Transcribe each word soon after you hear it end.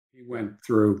He went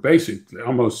through basically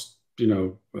almost,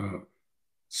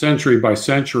 century by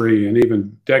century and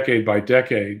even decade by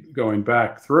decade going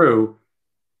back through.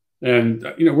 And,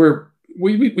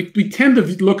 we tend to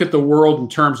look at the world in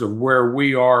terms of where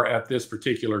we are at this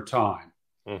particular time.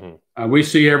 Mm-hmm. We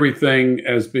see everything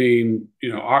as being,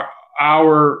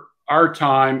 our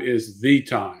time is the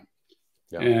time.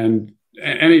 Yeah. And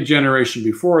any generation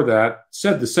before that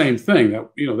said the same thing, that,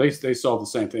 they saw the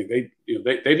same thing. They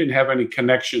didn't have any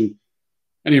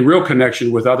real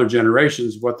connection with other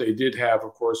generations. What they did have,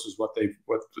 of course, is what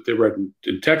they read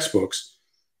in textbooks.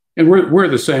 And we're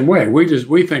the same way.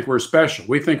 We think we're special.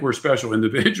 We think we're special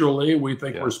individually. We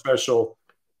think we're special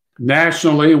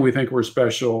nationally, and we think we're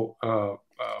special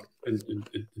in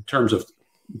terms of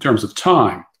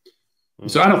time. Mm-hmm.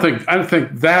 So I don't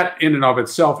think that in and of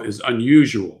itself is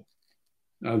unusual.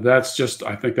 I think that's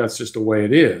just the way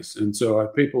it is. And so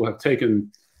people have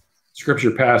taken scripture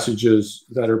passages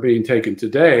that are being taken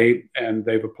today, and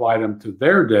they've applied them to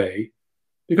their day,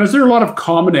 because there are a lot of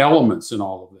common elements in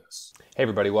all of this. Hey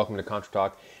everybody, welcome to Contra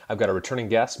Talk. I've got a returning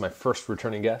guest, my first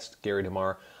returning guest, Gary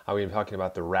DeMar. We're going to be talking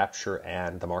about the rapture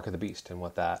and the mark of the beast and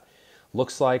what that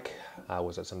looks like.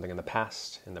 Was it something in the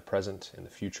past, in the present, in the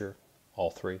future? All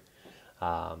three.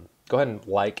 Go ahead and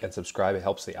like and subscribe. It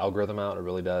helps the algorithm out. It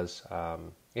really does.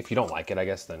 If you don't like it, I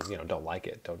guess, then, don't like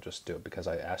it. Don't just do it because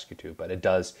I ask you to. But it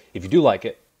does. If you do like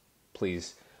it,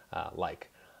 please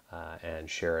and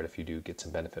share it if you do get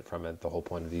some benefit from it. The whole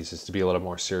point of these is to be a little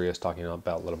more serious, talking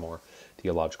about a little more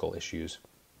theological issues,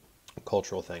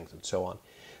 cultural things, and so on.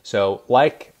 So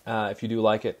if you do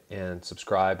like it, and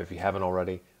subscribe if you haven't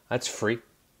already. That's free.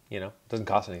 It doesn't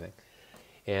cost anything.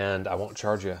 And I won't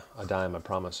charge you a dime, I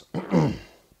promise.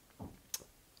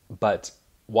 But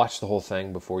watch the whole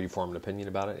thing before you form an opinion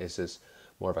about it. Is this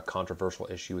more of a controversial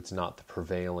issue? It's not the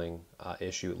prevailing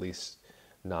issue, at least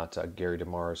not Gary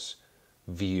DeMar's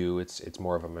view. It's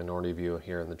more of a minority view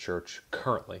here in the church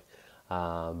currently.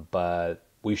 But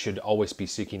we should always be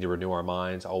seeking to renew our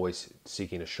minds, always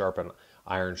seeking to sharpening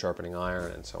iron,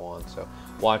 and so on. So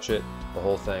watch it, the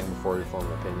whole thing, before you form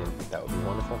an opinion. That would be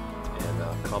wonderful.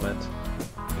 And comment,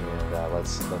 and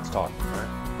let's talk. All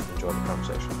right, enjoy the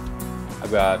conversation. I've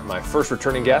got my first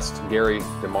returning guest, Gary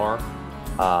DeMar.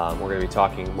 We're going to be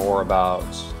talking more about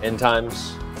end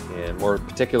times, and more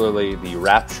particularly the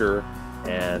rapture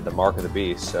and the mark of the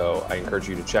beast. So I encourage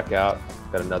you to check out.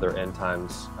 Got another end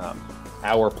times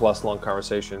hour-plus long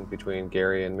conversation between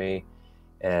Gary and me,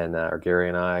 or Gary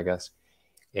and I guess.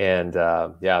 And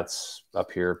it's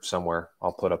up here somewhere.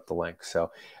 I'll put up the link.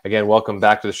 So again, welcome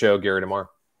back to the show, Gary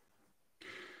DeMar.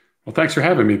 Well, thanks for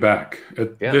having me back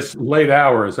at this late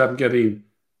hour. As I'm getting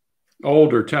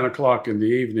older, 10 o'clock in the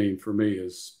evening for me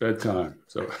is bedtime.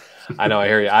 So I know, I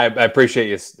hear you. I appreciate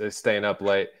you staying up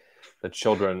late. The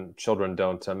children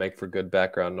don't make for good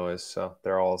background noise, so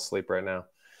they're all asleep right now.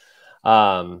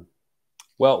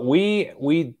 Well,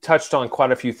 we touched on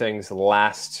quite a few things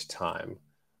last time.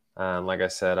 Like I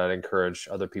said, I'd encourage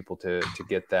other people to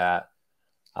get that.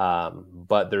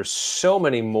 But there's so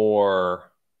many more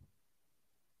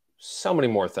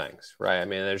things, right? I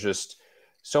mean, there's just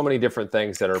so many different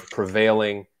things that are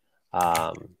prevailing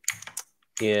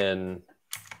in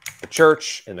the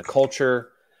church, in the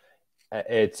culture.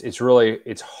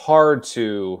 It's hard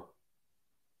to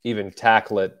even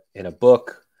tackle it in a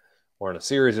book or in a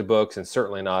series of books, and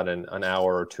certainly not in an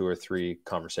hour or two or three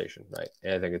conversation, right?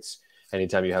 And I think it's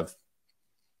anytime you have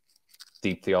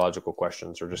deep theological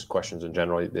questions or just questions in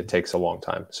general, it takes a long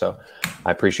time. So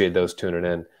I appreciate those tuning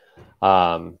in.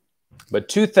 But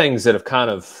two things that have kind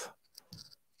of, I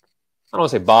don't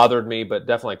want to say bothered me, but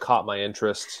definitely caught my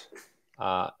interest,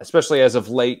 especially as of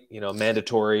late,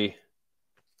 mandatory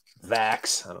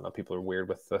vax. I don't know, people are weird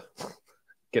with the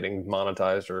getting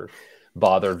monetized or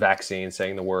bothered vaccine,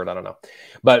 saying the word, I don't know.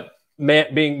 But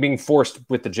being forced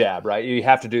with the jab, right? You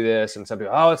have to do this, and some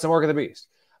people, it's the mark of the beast.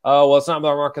 Oh, well, it's not the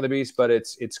mark of the beast, but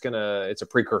it's a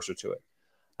precursor to it.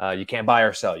 You can't buy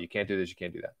or sell. You can't do this. You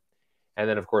can't do that. And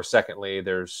then, of course, secondly,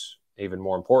 there's even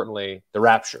more importantly the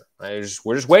rapture. Right?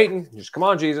 We're just waiting. Just come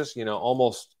on, Jesus.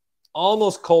 Almost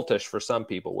cultish for some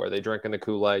people, where they drink in the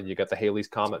Kool-Aid. You got the Halley's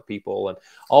Comet people and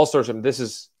all sorts of.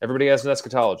 Everybody has an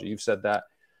eschatology. You've said that,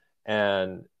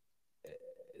 and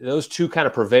those two kind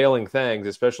of prevailing things,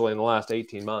 especially in the last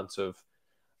 18 months of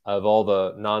all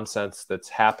the nonsense that's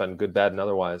happened, good, bad, and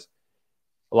otherwise,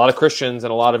 a lot of Christians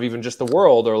and a lot of even just the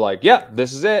world are like, yeah,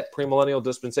 this is it. Premillennial,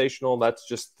 dispensational. That's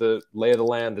just the lay of the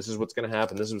land. This is what's going to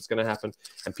happen. This is what's going to happen.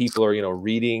 And people are,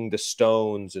 reading the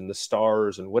stones and the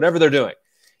stars and whatever they're doing.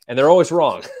 And they're always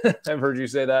wrong. I've heard you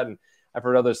say that. And I've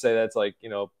heard others say that. It's like,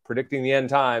 predicting the end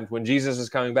times when Jesus is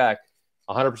coming back,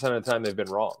 100% of the time they've been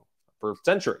wrong. for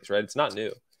centuries, right? It's not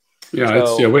new. Yeah,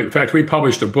 in fact, we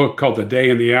published a book called The Day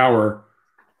and the Hour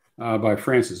by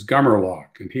Francis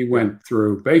Gummerlock, and he went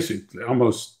through basically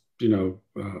almost,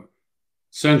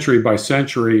 century by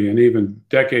century and even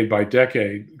decade by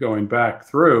decade going back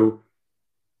through.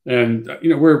 And,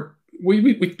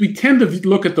 we tend to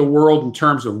look at the world in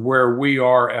terms of where we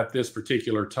are at this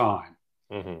particular time.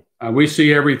 We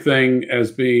see everything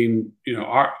as being,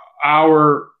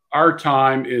 our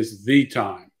time is the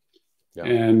time. Yeah.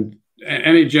 And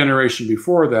any generation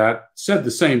before that said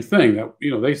the same thing, that,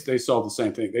 they saw the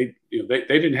same thing. They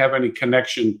didn't have any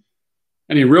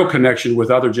real connection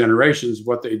with other generations.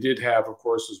 What they did have, of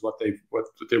course, is what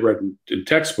they read in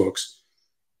textbooks.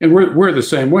 And we're the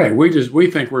same way. We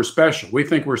think we're special. We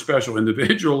think we're special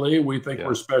individually. We think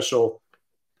we're special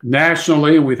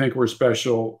nationally, and we think we're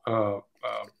special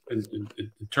in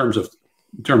terms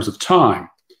of time.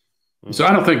 So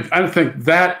I don't think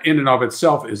that in and of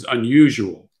itself is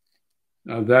unusual.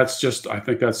 I think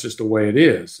that's just the way it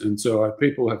is. And so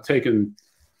people have taken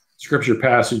scripture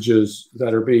passages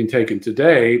that are being taken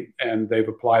today, and they've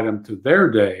applied them to their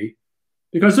day,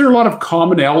 because there are a lot of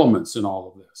common elements in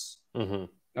all of this.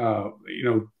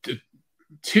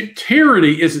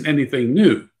 Tyranny isn't anything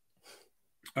new.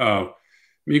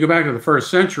 When you go back to the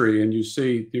first century and you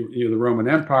see the Roman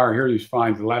Empire, here you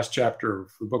find the last chapter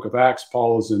of the book of Acts.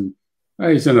 Paul is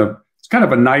it's kind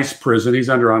of a nice prison. He's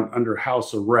under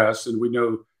house arrest, and we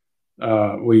know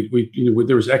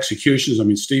there was executions. I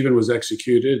mean, Stephen was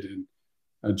executed,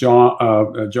 and John,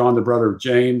 the brother of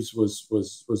James,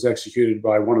 was executed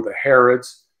by one of the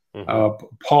Herods.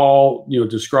 Paul,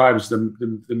 describes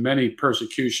the many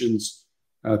persecutions,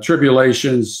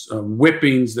 tribulations,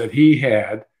 whippings that he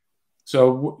had.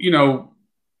 So,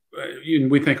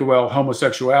 we think, well,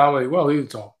 homosexuality. Well,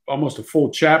 it's almost a full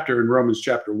chapter in Romans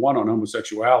chapter 1 on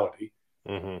homosexuality.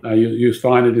 You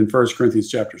find it in 1 Corinthians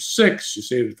chapter 6. You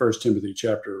see it in 1 Timothy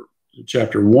chapter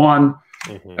 1.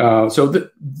 So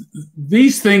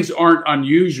these things aren't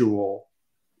unusual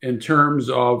in terms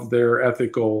of their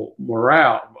ethical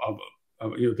morale,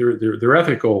 their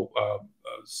ethical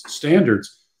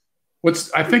standards.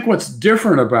 I think what's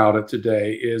different about it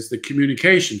today is the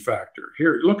communication factor.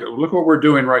 Here, look what we're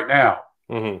doing right now.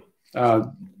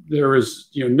 There is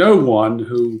no one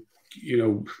who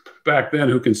back then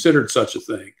who considered such a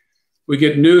thing. We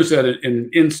get news in an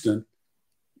instant,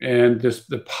 and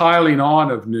the piling on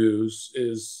of news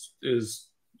is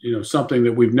something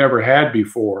that we've never had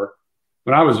before.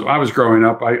 When I was growing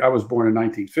up, I was born in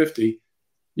 1950.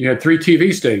 You had 3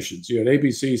 TV stations. You had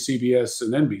ABC, CBS,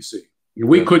 and NBC.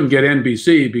 We couldn't get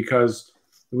NBC because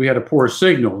we had a poor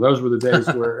signal. Those were the days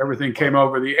where everything came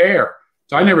over the air.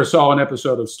 So I never saw an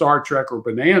episode of Star Trek or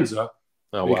Bonanza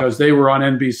because they were on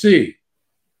NBC.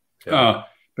 But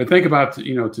think about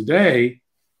today,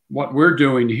 what we're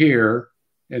doing here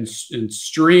and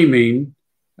streaming.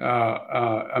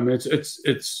 I mean,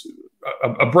 it's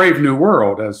a brave new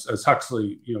world, as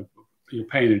Huxley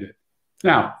painted it.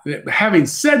 Now, having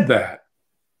said that,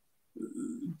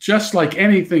 just like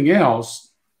anything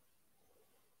else,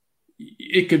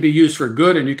 it can be used for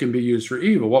good and it can be used for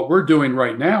evil. What we're doing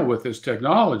right now with this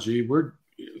technology,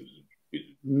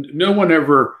 no one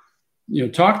ever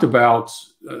talked about.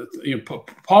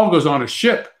 Paul goes on a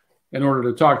ship in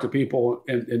order to talk to people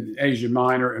in Asia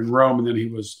Minor and Rome, and then he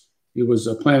was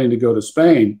planning to go to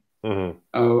Spain.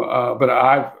 But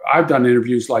I've done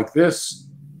interviews like this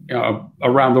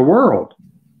around the world.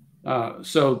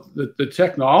 So the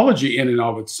technology in and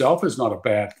of itself is not a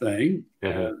bad thing.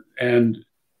 And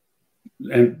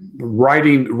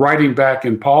writing back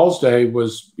in Paul's day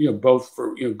was both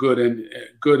for good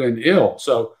and ill.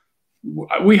 So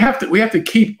we have to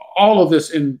keep all of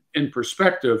this in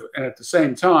perspective, and at the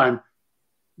same time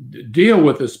deal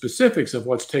with the specifics of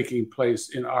what's taking place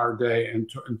in our day in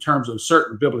terms of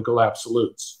certain biblical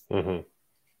absolutes.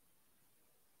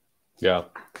 Yeah,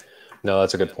 no,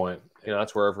 that's a good point.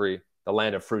 That's where the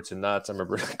land of fruits and nuts. I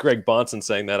remember Greg Bonson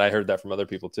saying that. I heard that from other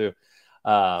people too.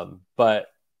 But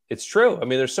it's true. I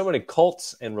mean, there's so many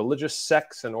cults and religious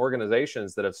sects and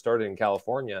organizations that have started in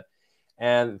California.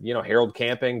 And, Harold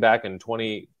Camping back in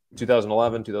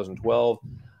 2011, 2012,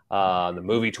 the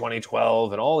movie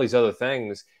 2012, and all these other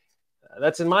things.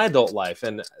 That's in my adult life.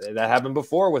 And that happened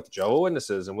before with Jehovah's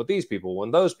Witnesses and with these people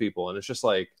and those people. And it's just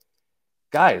like,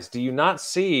 guys, do you not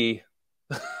see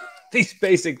these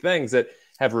basic things that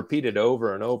have repeated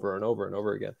over and over and over and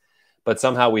over again? But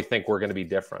somehow we think we're going to be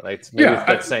different. It's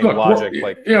that same logic.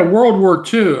 World War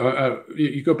II.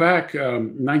 You go back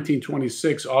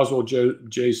 1926. Oswald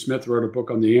J. Smith wrote a book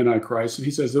on the Antichrist, and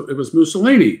he says it was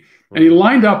Mussolini, and he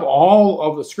lined up all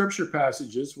of the scripture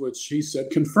passages which he said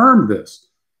confirmed this.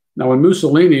 Now, when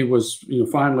Mussolini was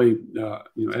finally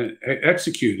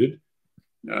executed,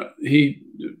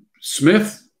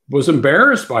 Smith was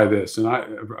embarrassed by this, and I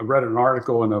read an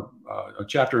article in a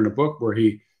chapter in a book where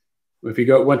if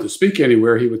he went to speak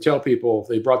anywhere, he would tell people if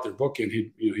they brought their book in,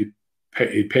 he'd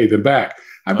pay them back.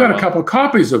 I've got a couple of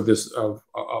copies of this of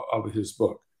his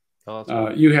book.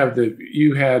 You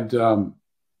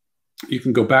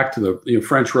can go back to the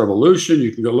French Revolution.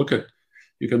 You can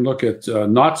look at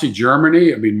Nazi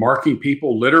Germany. I mean, marking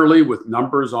people literally with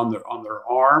numbers on their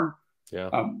arm. Yeah.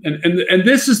 And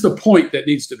this is the point that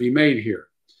needs to be made here.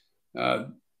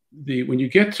 When you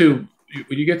get to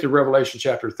Revelation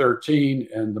chapter 13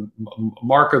 and the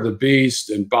mark of the beast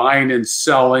and buying and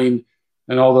selling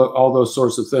and all those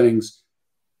sorts of things,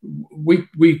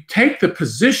 we take the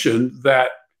position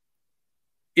that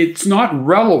it's not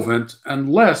relevant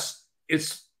unless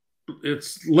it's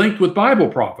linked with Bible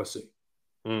prophecy.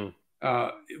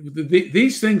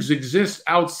 These things exist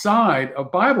outside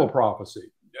of Bible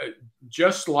prophecy,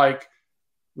 just like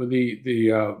when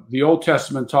the Old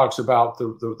Testament talks about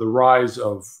the rise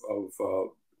of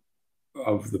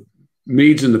the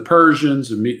Medes and the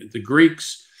Persians and the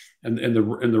Greeks and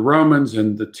the Romans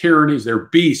and the tyrannies. They're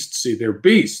beasts. See, they're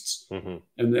beasts,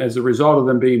 and as a result of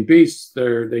them being beasts,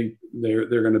 they're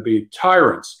going to be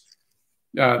tyrants.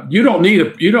 You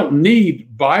don't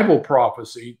need Bible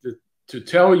prophecy to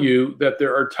tell you that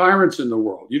there are tyrants in the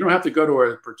world. You don't have to go to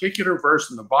a particular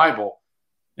verse in the Bible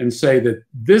and say that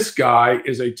this guy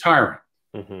is a tyrant.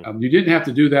 You didn't have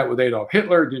to do that with Adolf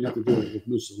Hitler. You didn't have to do it with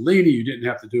Mussolini. You didn't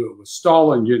have to do it with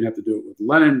Stalin. You didn't have to do it with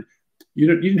Lenin. You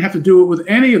didn't have to do it with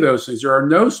any of those things. There are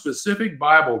no specific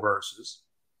Bible verses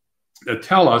that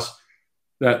tell us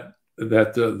that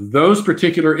those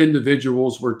particular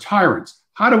individuals were tyrants.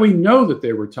 How do we know that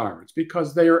they were tyrants?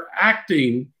 Because they are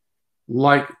acting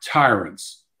like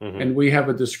tyrants. And we have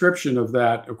a description of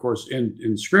that, of course,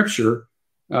 in Scripture.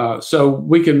 So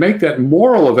we can make that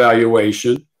moral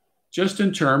evaluation just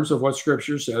in terms of what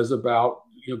Scripture says about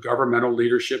governmental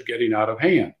leadership getting out of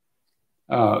hand.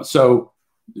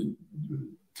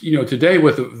 Today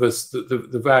with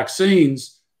the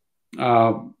vaccines,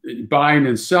 buying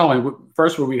and selling,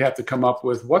 first of all, we have to come up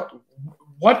with what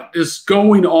is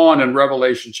going on in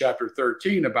Revelation chapter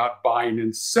 13 about buying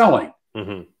and selling.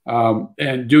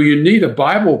 And do you need a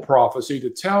Bible prophecy to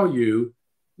tell you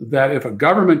that if a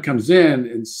government comes in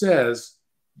and says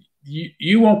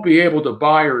you won't be able to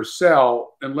buy or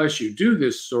sell unless you do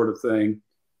this sort of thing,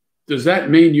 does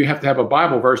that mean you have to have a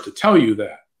Bible verse to tell you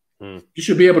that? You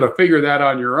should be able to figure that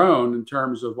on your own in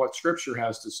terms of what Scripture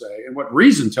has to say and what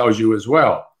reason tells you as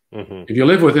well. If you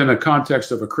live within a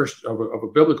context of a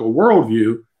biblical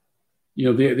worldview,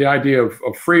 the idea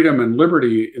of freedom and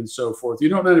liberty and so forth, you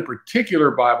don't need a particular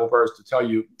Bible verse to tell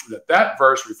you that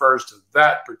verse refers to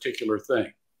that particular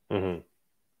thing.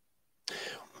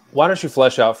 Why don't you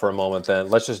flesh out for a moment then?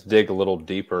 Let's just dig a little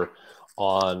deeper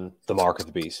on the mark of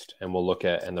the beast, and we'll look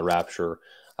at the rapture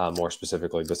more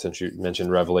specifically. But since you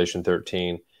mentioned Revelation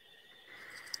 13,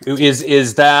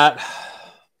 is that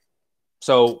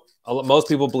so? Most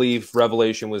people believe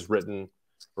Revelation was written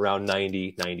around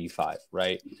 90, 95,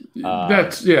 right?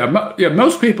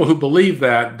 Most people who believe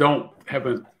that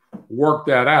haven't worked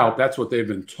that out. That's what they've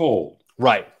been told.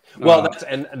 Right. Well,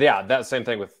 that's same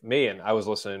thing with me. And I was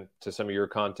listening to some of your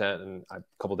content and a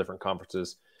couple different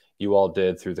conferences you all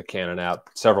did through the Canon app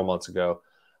several months ago.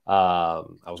 I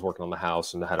was working on the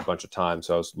house and I had a bunch of time,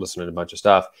 so I was listening to a bunch of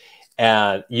stuff.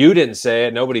 And you didn't say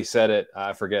it. Nobody said it.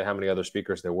 I forget how many other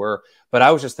speakers there were. But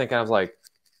I was just thinking, I was like,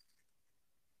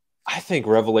 I think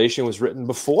Revelation was written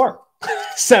before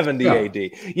 70 AD.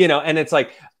 And it's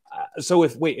like, so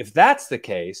if that's the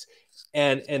case,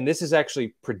 and this is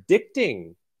actually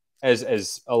predicting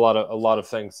as a lot of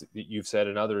things that you've said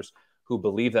and others who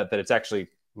believe that it's actually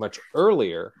much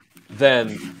earlier,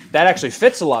 then that actually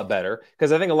fits a lot better,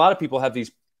 because I think a lot of people have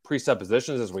these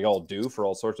presuppositions, as we all do for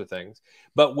all sorts of things.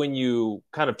 But when you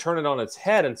kind of turn it on its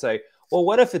head and say, well,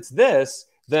 what if it's this?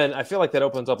 Then I feel like that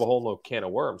opens up a whole new can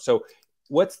of worms. So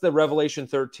what's the Revelation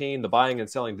 13, the buying and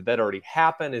selling? Did that already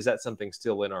happen? Is that something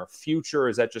still in our future?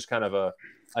 Is that just kind of a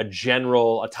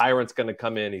tyrant's going to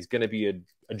come in, he's going to be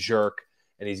a jerk,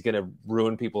 and he's going to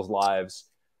ruin people's lives?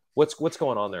 What's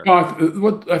going on there?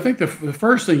 I think the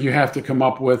first thing you have to come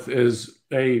up with is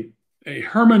a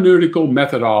hermeneutical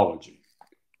methodology.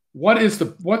 What's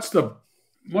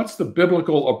the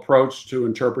biblical approach to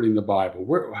interpreting the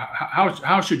Bible?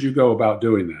 How should you go about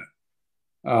doing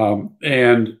that?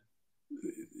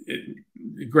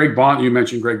 Greg Bahnsen, you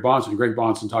mentioned Greg Bahnsen. Greg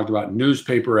Bahnsen talked about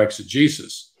newspaper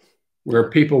exegesis. where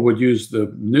people would use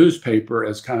the newspaper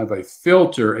as kind of a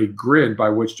filter, a grid by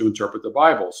which to interpret the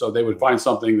Bible. So they would find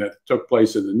something that took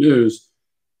place in the news.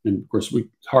 And of course,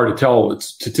 it's hard to tell.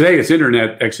 Today it's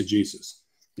internet exegesis.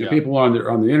 People on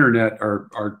the internet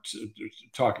are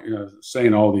talking,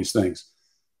 saying all these things.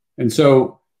 And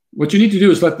so what you need to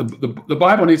do is let the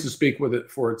Bible needs to speak with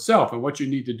it for itself. And what you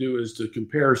need to do is to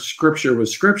compare Scripture with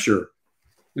Scripture.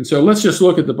 And so let's just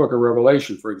look at the book of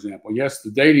Revelation, for example. Yes,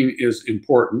 the dating is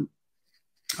important,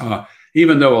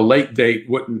 even though a late date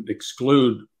wouldn't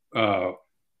exclude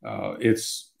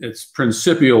its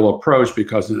principial approach,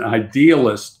 because an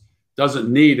idealist doesn't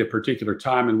need a particular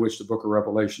time in which the book of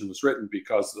Revelation was written,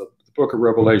 because the book of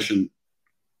Revelation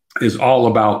is all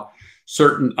about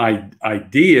certain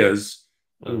ideas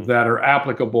that are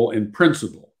applicable in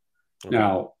principle. Okay.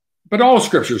 Now, but all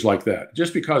scripture's like that.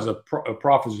 Just because a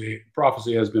prophecy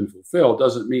has been fulfilled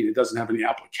doesn't mean it doesn't have any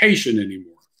application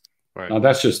anymore. Right. Now,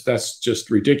 that's just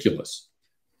ridiculous.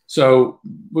 So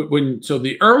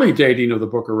the early dating of the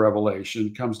book of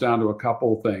Revelation comes down to a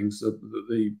couple of things.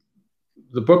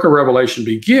 The book of Revelation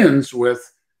begins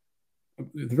with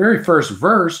the very first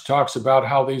verse talks about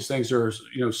how these things are,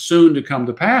 soon to come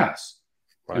to pass.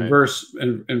 Right.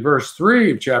 And verse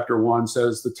 3 of chapter 1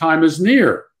 says the time is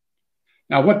near.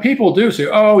 Now, what people do say,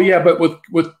 oh yeah, but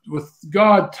with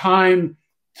God, time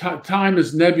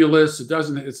is nebulous.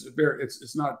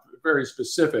 It's not very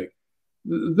specific.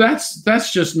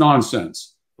 That's just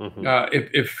nonsense. Mm-hmm.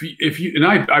 If you and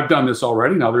I've done this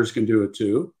already, and others can do it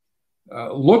too.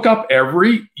 Look up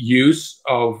every use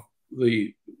of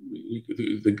the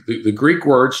Greek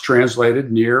words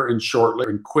translated near and shortly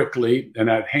and quickly and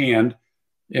at hand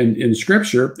in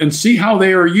Scripture, and see how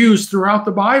they are used throughout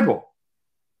the Bible.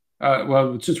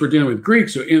 Well, since we're dealing with Greek,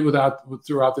 so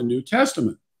throughout the New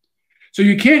Testament. So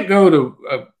you can't go to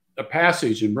a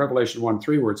passage in Revelation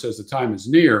 1:3 where it says the time is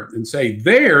near and say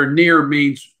there near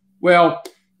means, well,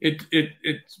 it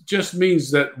just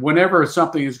means that whenever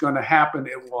something is going to happen,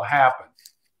 it will happen.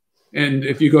 And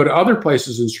if you go to other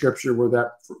places in Scripture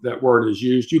where that word is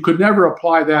used, you could never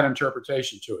apply that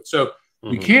interpretation to it. So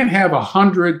you can't have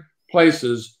 100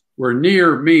 places where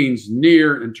near means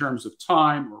near in terms of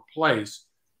time or place.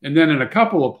 And then in a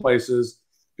couple of places,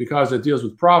 because it deals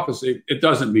with prophecy, it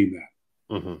doesn't mean that.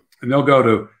 Mm-hmm. And they'll go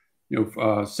to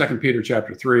 2 Peter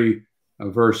chapter 3,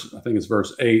 verse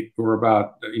 8, or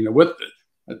about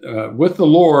with the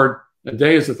Lord, a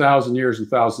day is 1,000 years, and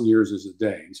 1,000 years is a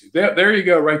day. And see, there you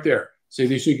go, right there.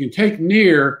 See, so you can take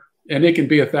near, and it can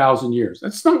be 1,000 years.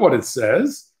 That's not what it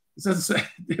says. It doesn't say.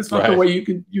 It's not right. The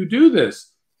way you do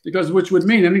this, because which would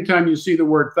mean anytime you see the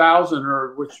word 1,000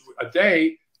 or a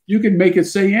day, you can make it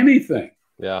say anything.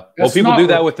 Yeah. Well, people do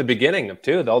that with the beginning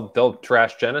too. They'll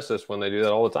trash Genesis when they do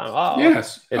that all the time. Oh,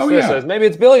 yes. Maybe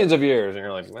it's billions of years, and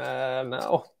you're like,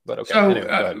 no. But okay. So,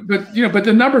 anyway, but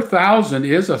the number 1,000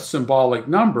 is a symbolic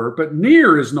number, but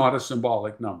near is not a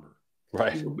symbolic number.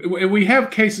 Right. We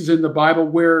have cases in the Bible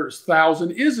where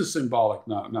 1,000 is a symbolic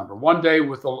number. One day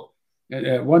with the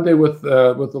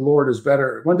Lord is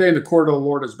better. One day in the court of the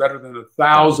Lord is better than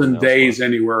 1,000 days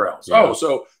anywhere else. Yeah. Oh,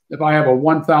 so if I have a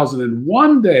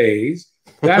 1,001 days,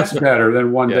 that's better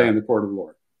than one day in the court of the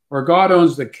Lord. Or God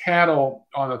owns the cattle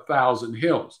on 1,000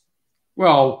 hills.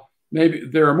 Well, maybe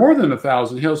there are more than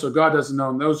 1,000 hills, so God doesn't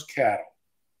own those cattle.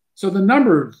 So the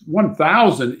number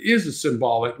 1,000 is a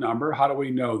symbolic number. How do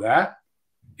we know that?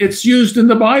 It's used in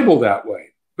the Bible that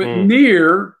way. But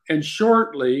near and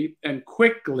shortly and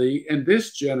quickly in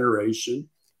this generation,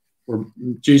 where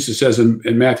Jesus says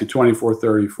in Matthew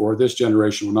 24:34, this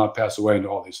generation will not pass away until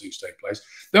all these things take place.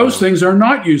 Those things are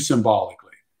not used symbolically.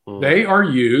 They are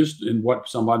used in what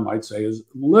someone might say is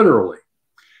literally.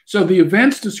 So the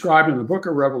events described in the book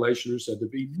of Revelation are said to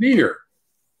be near.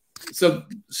 So,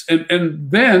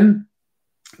 and then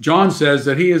John says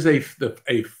that he is a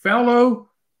fellow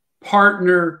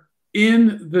partner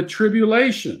in the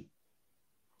tribulation.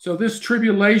 So this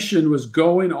tribulation was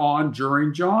going on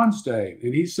during John's day,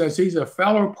 and he says he's a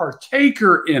fellow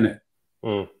partaker in it.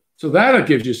 So that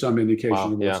gives you some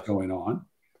indication of what's going on.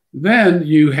 Then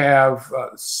you have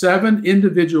 7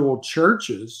 individual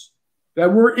churches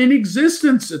that were in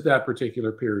existence at that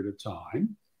particular period of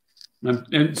time.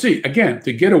 And see, again,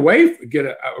 to get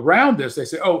around this, they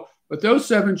say, oh, but those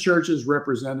 7 churches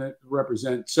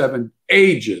represent 7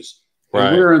 ages. Right.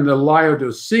 And we're in the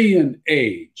Laodicean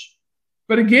age.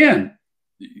 But again,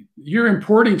 you're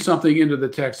importing something into the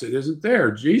text that isn't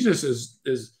there. Jesus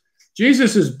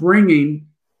is bringing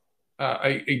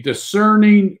a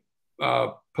discerning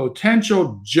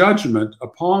potential judgment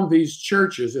upon these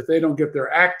churches if they don't get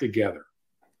their act together.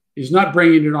 He's not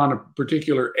bringing it on a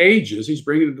particular ages. He's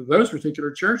bringing it to those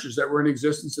particular churches that were in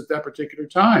existence at that particular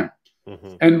time.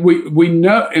 Mm-hmm. And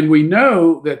we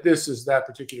know that this is that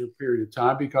particular period of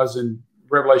time because in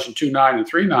Revelation 2:9 and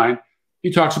 3:9,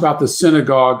 he talks about the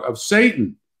synagogue of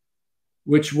Satan,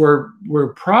 which were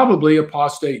probably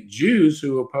apostate Jews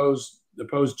who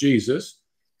opposed Jesus.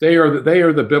 They are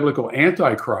the biblical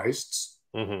antichrists,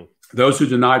 mm-hmm. those who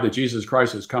deny that Jesus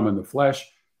Christ has come in the flesh.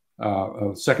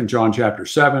 2 John chapter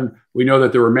 7. We know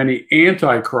that there were many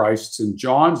antichrists in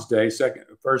John's day.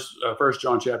 First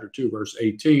John chapter 2 verse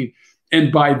 18.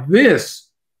 And by this,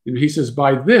 and he says,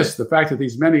 by this, the fact that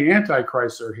these many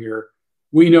antichrists are here,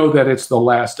 we know that it's the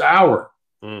last hour,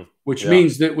 which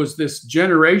means that it was this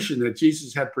generation that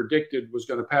Jesus had predicted was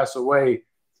going to pass away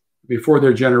before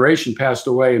their generation passed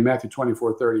away in Matthew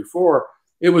 24:34.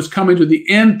 It was coming to the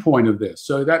end point of this.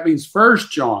 So that means 1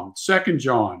 John, 2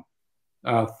 John,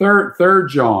 3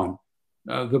 John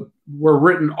were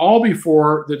written all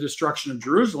before the destruction of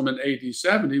Jerusalem in AD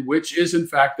 70, which is in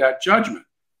fact that judgment.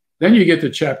 Then you get to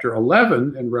chapter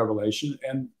 11 in Revelation,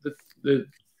 and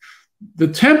the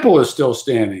temple is still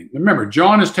standing. Remember,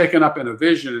 John is taken up in a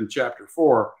vision in chapter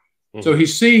 4, so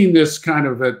he's seeing this kind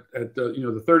of at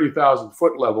the 30,000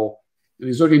 foot level, and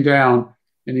he's looking down,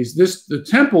 and the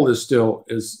temple is still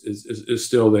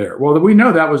there. Well, we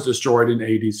know that was destroyed in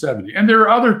AD 70, and there are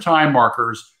other time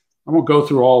markers. I won't go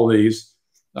through all of these.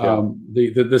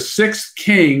 The sixth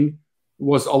king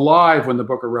was alive when the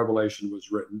book of Revelation was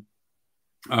written.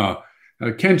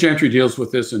 Ken Gentry deals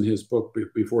with this in his book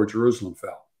Before Jerusalem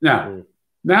Fell.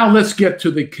 Now let's get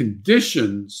to the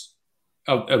conditions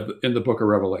in the book of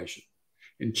Revelation.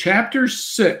 In chapter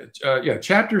 6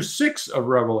 of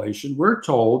Revelation, we're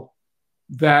told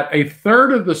that a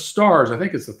third of the stars, I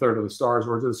think it's a third of the stars,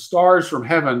 or the stars from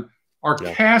heaven are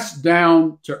cast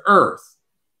down to earth.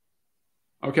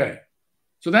 Okay,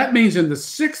 so that means in the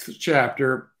 6th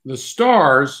chapter, the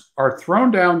stars are thrown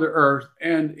down to earth,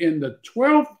 and in the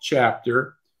 12th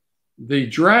chapter, the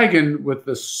dragon with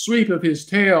the sweep of his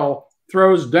tail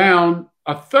throws down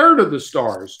a third of the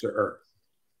stars to earth.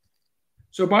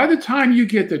 So by the time you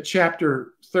get to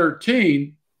chapter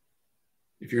 13,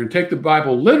 if you're going to take the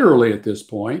Bible literally at this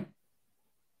point,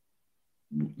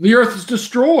 the earth is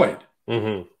destroyed.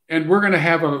 Mm-hmm. And we're going to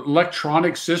have an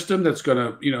electronic system that's going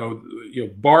to,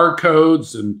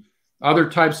 barcodes and other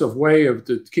types of way of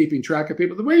keeping track of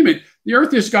people. Wait a minute, the earth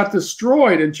just got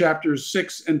destroyed in chapters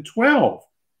 6 and 12.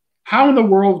 How in the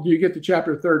world do you get to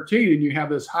chapter 13 and you have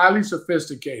this highly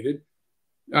sophisticated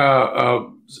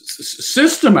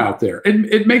system out there?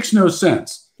 It makes no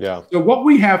sense. Yeah. So what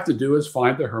we have to do is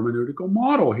find the hermeneutical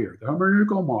model here. The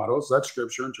hermeneutical model is let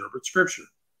Scripture interpret Scripture.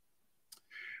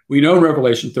 We know in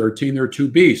Revelation 13 there are two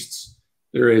beasts.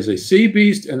 There is a sea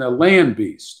beast and a land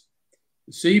beast.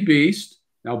 The sea beast,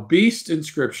 now beasts in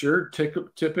Scripture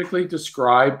typically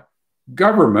describe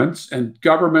governments and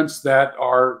governments that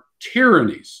are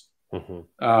tyrannies. Mm-hmm.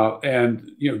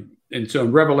 And so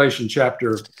in Revelation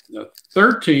chapter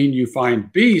 13, you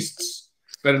find beasts,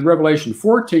 but in Revelation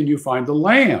 14, you find the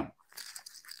lamb.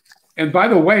 And by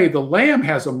the way, the lamb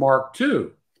has a mark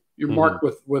too. You're marked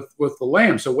with the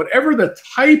lamb. So whatever the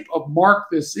type of mark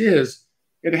this is,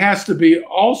 it has to be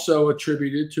also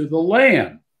attributed to the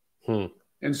lamb.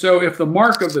 And so if the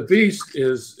mark of the beast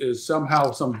is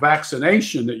somehow some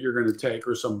vaccination that you're going to take,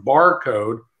 or some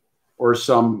barcode, or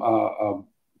some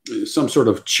sort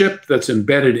of chip that's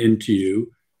embedded into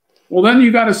you, well, then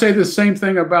you got to say the same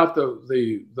thing about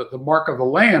the mark of the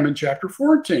lamb in chapter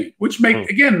 14, which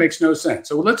makes no sense.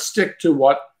 So let's stick to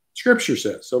what Scripture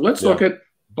says. So let's look at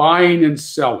buying and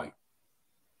selling.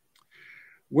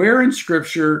 Where else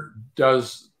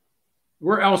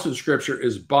in Scripture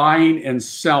is buying and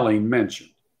selling mentioned?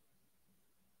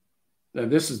 Now,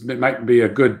 might be a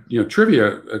good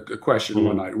trivia question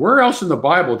one night. Where else in the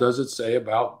Bible does it say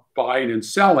about buying and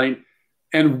selling,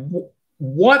 and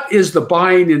what is the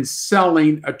buying and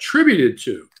selling attributed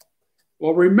to?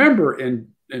 Well, remember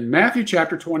in Matthew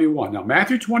chapter 21. Now,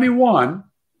 Matthew 21,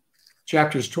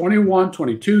 chapters 21,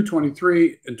 22,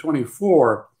 23, and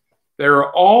 24,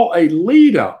 they're all a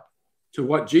lead up to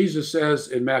what Jesus says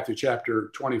in Matthew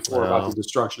chapter 24 about the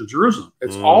destruction of Jerusalem.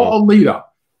 It's all a lead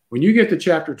up. When you get to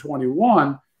chapter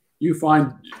 21, you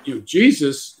find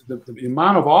Jesus, the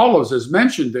Mount of Olives is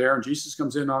mentioned there, and Jesus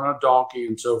comes in on a donkey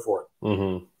and so forth.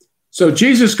 Mm-hmm. So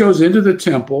Jesus goes into the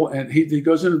temple, and he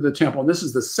goes into the temple, and this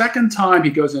is the second time he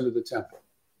goes into the temple.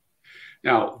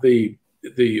 Now, the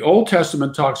Old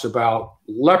Testament talks about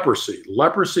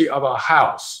leprosy of a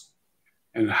house.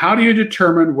 And how do you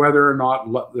determine whether or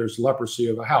not there's leprosy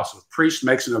of a house? The priest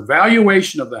makes an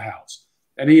evaluation of the house,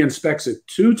 and he inspects it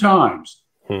 2 times.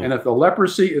 And if the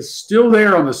leprosy is still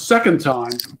there on the second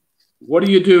time, what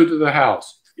do you do to the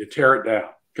house? You tear it down,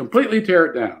 completely tear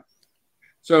it down.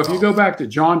 So if you go back to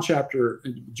John's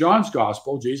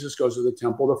gospel, Jesus goes to the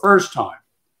temple the first time.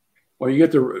 Well, you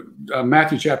get to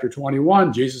Matthew chapter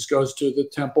 21, Jesus goes to the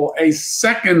temple a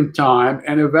second time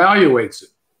and evaluates it.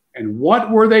 And what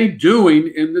were they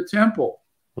doing in the temple?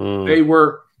 They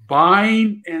were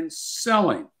buying and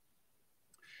selling.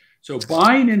 So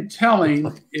buying and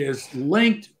selling is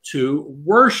linked to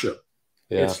worship.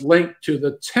 Yeah. It's linked to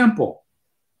the temple.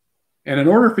 And in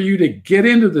order for you to get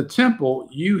into the temple,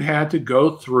 you had to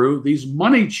go through these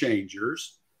money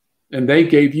changers, and they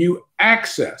gave you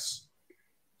access.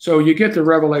 So you get to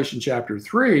Revelation chapter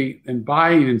 3, and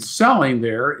buying and selling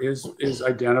there is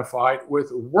identified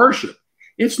with worship.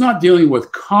 It's not dealing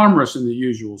with commerce in the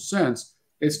usual sense.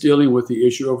 It's dealing with the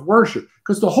issue of worship,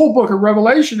 because the whole book of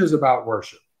Revelation is about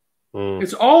worship.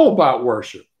 It's all about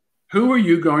worship. Who are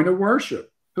you going to worship?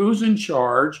 Who's in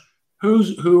charge?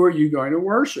 Who are you going to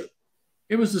worship?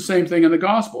 It was the same thing in the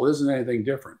gospel. It isn't anything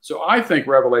different. So I think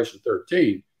Revelation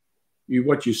 13,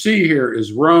 what you see here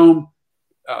is Rome,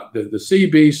 the sea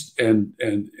beast, and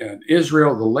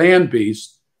Israel, the land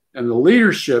beast, and the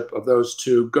leadership of those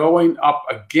two going up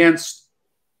against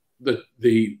the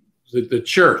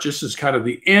church. This is kind of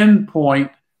the end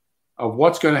point of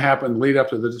what's going to happen lead up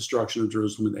to the destruction of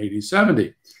Jerusalem in AD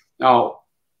 70. Now,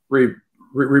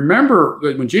 remember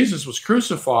that when Jesus was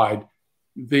crucified,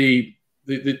 the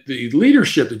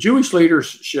leadership, the Jewish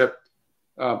leadership,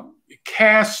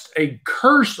 cast a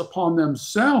curse upon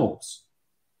themselves.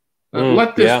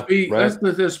 Let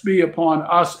this be upon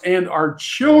us and our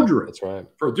children. That's right.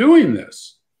 For doing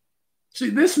this. See,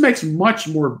 this makes much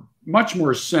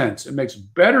more sense. It makes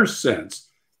better sense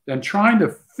than trying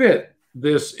to fit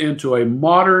this into a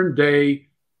modern day,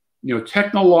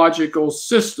 technological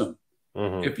system.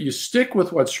 If you stick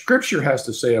with what Scripture has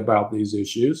to say about these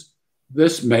issues,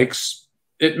 it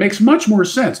makes much more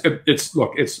sense. It's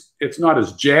not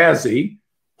as jazzy,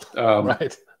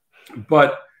 right?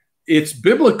 But it's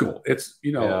biblical. It's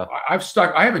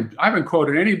I haven't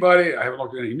quoted anybody. I haven't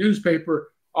looked at any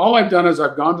newspaper. All I've done is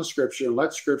I've gone to Scripture and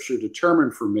let Scripture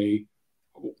determine for me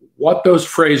what those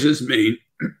phrases mean,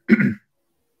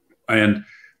 and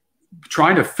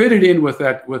trying to fit it in with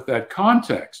that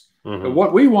context. But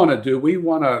what we want to do, we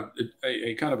want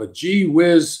a kind of a gee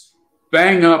whiz,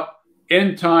 bang up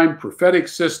end time prophetic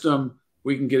system.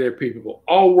 We can get people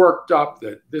all worked up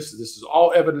that this is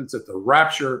all evidence that the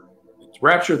rapture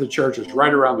of the church is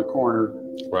right around the corner.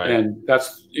 Right. And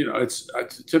that's,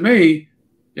 it's to me,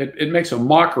 it makes a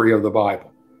mockery of the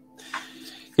Bible.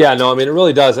 Yeah, no, I mean, it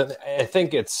really does. And I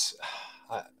think it's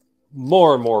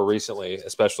more and more recently,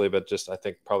 especially, but just I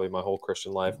think probably my whole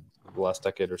Christian life, the last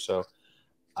decade or so,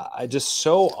 I just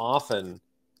so often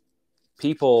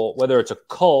people, whether it's a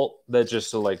cult that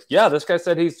just like, yeah, this guy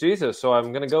said he's Jesus, so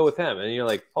I'm going to go with him. And you're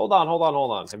like, hold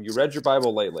on. Have you read your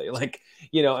Bible lately? Like,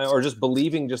 or just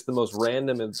believing just the most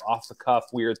random and off the cuff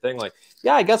weird thing. Like,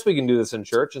 yeah, I guess we can do this in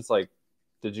church. It's like,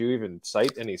 did you even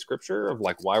cite any scripture of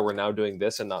like why we're now doing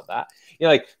this and not that?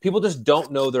 Like people just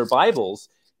don't know their Bibles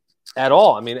at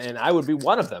all. I mean, and I would be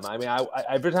one of them. I mean, I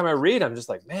every time I read, I'm just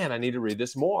like, man, I need to read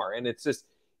this more. And it's just,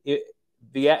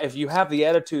 if you have the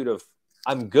attitude of,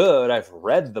 I'm good, I've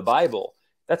read the Bible,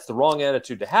 that's the wrong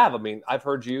attitude to have. I mean, I've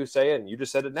heard you say it, and you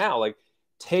just said it now, like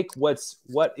take what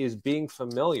is being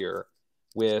familiar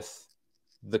with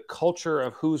the culture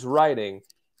of who's writing,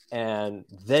 and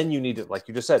then you need to, like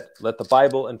you just said, let the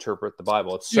Bible interpret the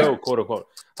Bible. It's so quote unquote,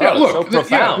 it's so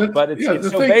profound, but it's so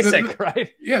basic, right?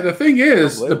 Yeah, the thing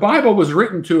is, the Bible was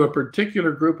written to a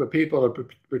particular group of people at a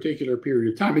particular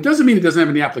period of time. It doesn't mean it doesn't have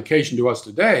any application to us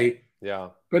today. Yeah,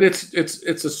 but it's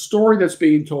a story that's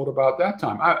being told about that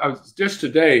time. I was just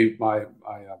today, my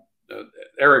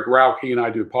Eric Rauch, he and I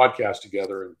do a podcast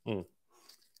together, and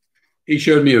he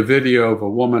showed me a video of a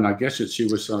woman. I guess she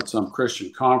was at some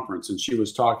Christian conference, and she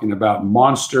was talking about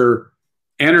Monster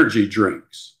energy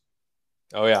drinks.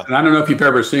 Oh yeah, and I don't know if you've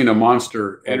ever seen a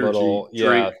Monster energy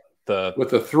drink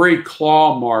with the 3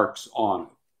 claw marks on it.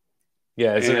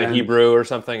 Yeah, is it a Hebrew or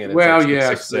something? And well,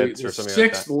 yes, the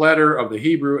sixth letter of the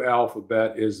Hebrew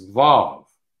alphabet is Vav.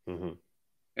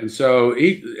 And so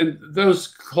those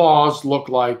claws look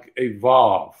like a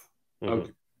Vav. Okay.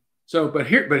 So, but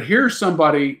here's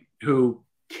somebody who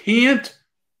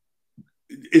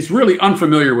is really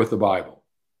unfamiliar with the Bible.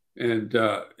 And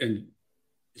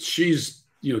she's,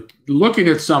 looking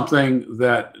at something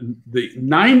that the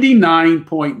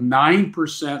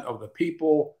 99.9% of the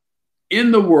people in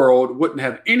the world wouldn't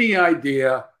have any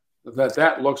idea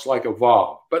that looks like a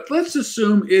Vav. But let's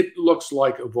assume it looks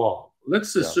like a Vav.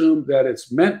 Let's assume that it's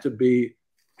meant to be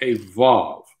a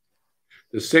Vav,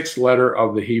 the sixth letter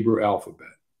of the Hebrew alphabet.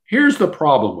 Here's the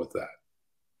problem with that.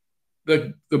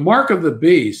 The mark of the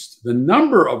beast, the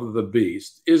number of the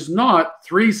beast, is not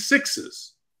 3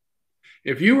 6s.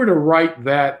 If you were to write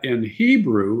that in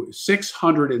Hebrew,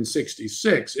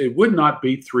 666, it would not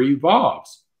be 3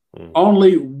 Vavs.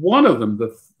 Only one of them,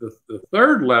 the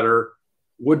third letter,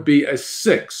 would be a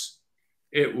 6.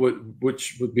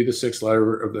 Which would be the sixth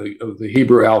letter of the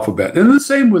Hebrew alphabet. And the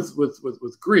same with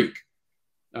Greek.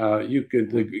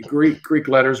 The Greek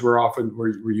letters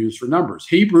were used for numbers.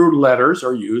 Hebrew letters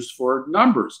are used for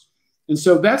numbers. And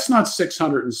so that's not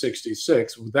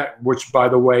 666, which, by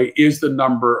the way, is the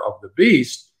number of the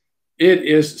beast. It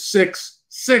is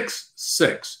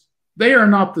 666. They are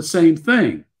not the same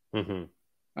thing.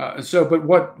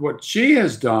 But what she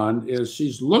has done is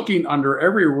she's looking under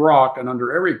every rock and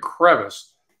under every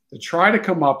crevice to try to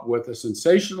come up with a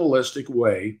sensationalistic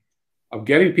way of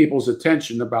getting people's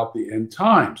attention about the end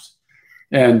times.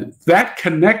 And that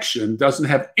connection doesn't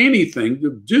have anything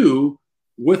to do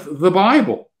with the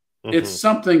Bible. It's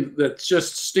something that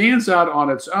just stands out on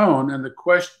its own. And the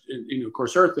question, of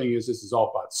course, her thing is this is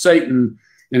all about Satan.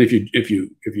 And if you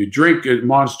drink a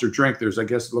monster drink, there's, I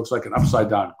guess it looks like an upside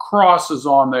down cross is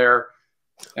on there.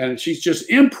 And she's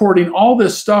just importing all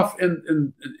this stuff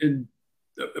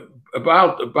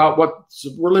about what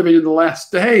we're living in the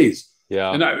last days.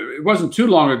 Yeah. And it wasn't too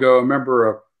long ago, I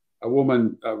remember a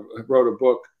woman wrote a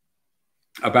book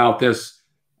about this,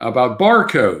 about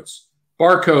barcodes.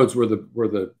 Barcodes were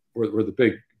the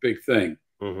big thing.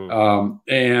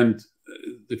 And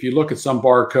if you look at some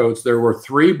barcodes, there were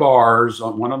 3 bars,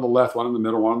 one on the left, one in the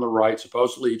middle, one on the right.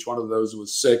 Supposedly each one of those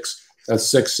was 6. That's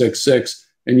 666.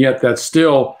 And yet that's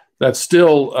still that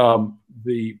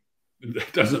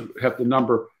doesn't have the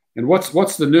number. And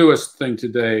what's the newest thing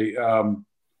today?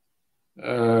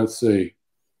 Let's see.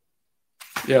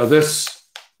 Yeah, this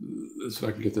if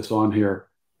I can get this on here.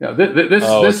 Yeah,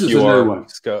 this is a new one.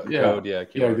 Code, QR.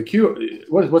 Yeah, the Q.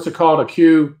 What's it called?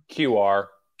 QR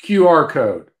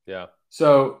code. Yeah.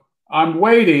 So I'm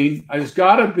waiting. There's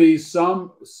got to be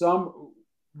some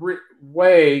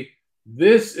way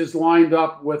this is lined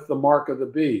up with the mark of the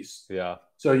beast. Yeah.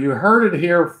 So you heard it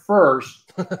here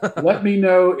first. Let me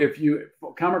know if you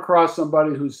come across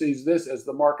somebody who sees this as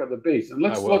the mark of the beast. And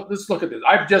let's look at this.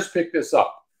 I've just picked this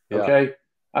up. Okay.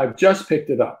 I've just picked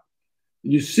it up.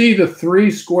 You see the 3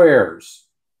 squares.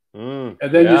 And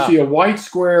then you see a white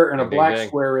square and a black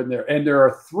square in there. And there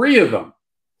are 3 of them.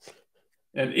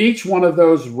 And each one of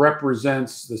those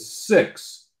represents the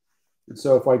 6. And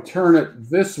so if I turn it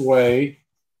this way,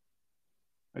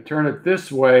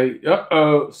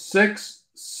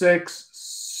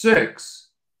 666.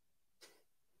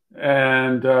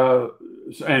 And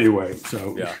anyway,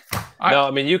 so yeah. No,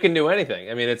 I mean, you can do anything.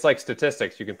 I mean, it's like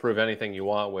statistics. You can prove anything you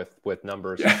want with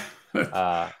numbers. Yeah.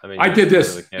 I did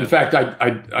this. Really in fact, I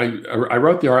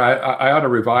wrote I ought to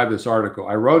revive this article.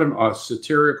 I wrote a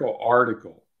satirical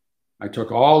article. I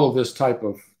took all of this type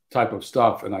of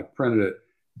stuff and I printed it.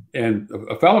 And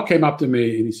a fellow came up to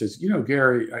me and he says,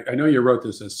 Gary, I know you wrote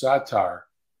this as satire,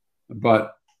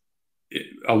 but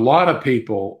a lot of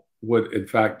people would, in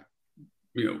fact,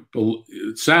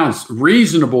 it sounds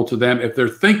reasonable to them if they're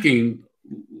thinking,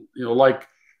 like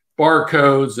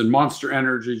barcodes and Monster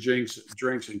Energy drinks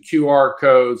and QR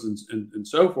codes and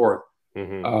so forth.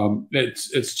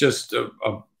 It's just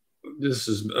this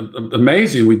is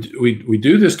amazing. We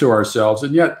do this to ourselves,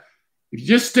 and yet if you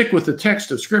just stick with the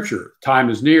text of Scripture, time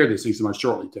is near; these things must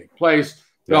shortly take place.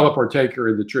 Fellow partaker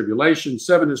in the tribulation,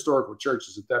 7 historical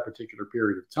churches at that particular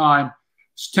period of time.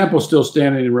 Temple still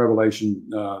standing in Revelation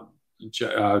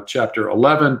chapter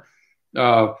 11.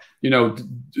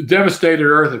 Devastated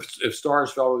earth if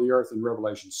stars fell to the earth in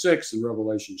Revelation 6 and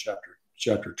Revelation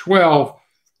chapter 12.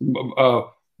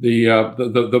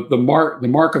 The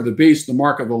mark of the beast, the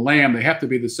mark of the lamb, they have to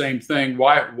be the same thing.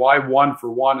 Why one for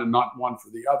one and not one for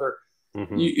the other?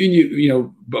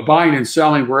 Buying and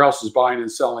selling, where else is buying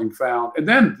and selling found? And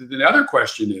then the other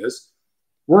question is,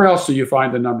 where else do you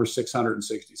find the number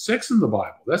 666 in the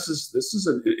Bible? This is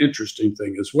an interesting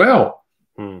thing as well.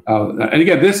 And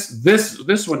again,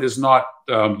 this one is not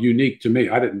unique to me.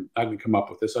 I didn't come up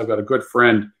with this. I've got a good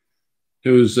friend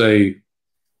who's a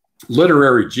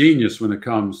literary genius when it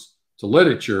comes to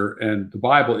literature, and the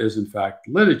Bible is in fact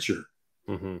literature.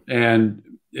 And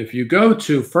if you go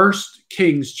to 1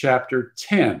 Kings chapter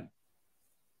 10,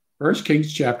 1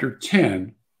 Kings chapter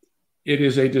 10, it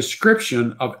is a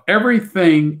description of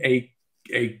everything a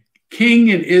king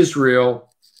in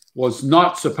Israel was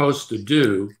not supposed to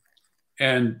do.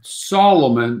 And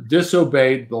Solomon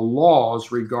disobeyed the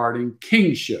laws regarding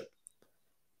kingship.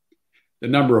 the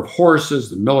number of horses,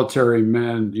 the military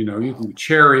men, even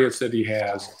chariots that he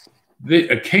has.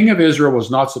 A king of Israel was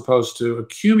not supposed to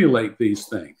accumulate these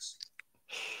things.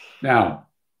 Now,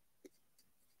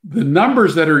 the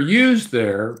numbers that are used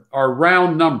there are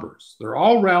round numbers. They're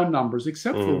all round numbers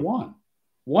except for one.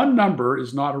 One number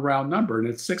is not a round number, and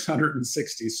it's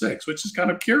 666, which is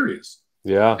kind of curious.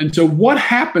 Yeah. And so what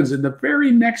happens in the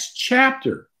very next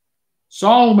chapter?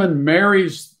 Solomon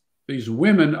marries these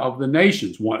women of the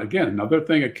nations. Again, another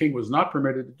thing a king was not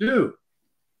permitted to do.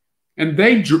 And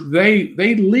they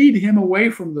lead him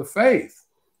away from the faith.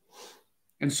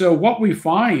 And so what we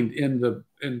find in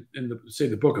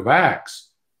the book of Acts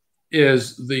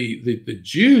is the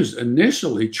Jews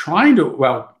initially trying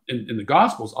to, in the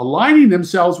Gospels, aligning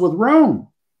themselves with Rome.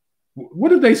 What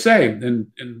did they say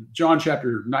in John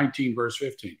chapter 19, verse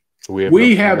 15?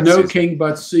 We have no king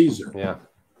but Caesar. Yeah.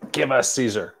 Give us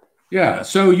Caesar. Yeah.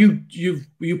 So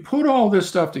you put all this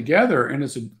stuff together, and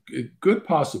it's a good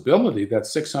possibility that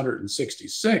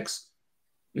 666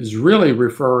 is really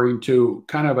referring to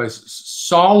kind of a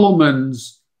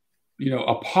Solomon's,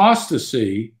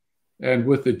 apostasy, and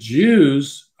with the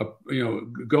Jews,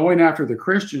 going after the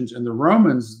Christians, and the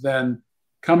Romans then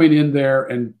coming in there,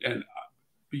 and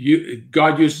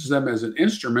God uses them as an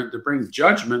instrument to bring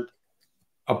judgment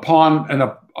upon an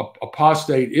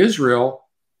apostate Israel,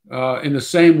 in the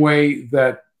same way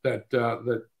that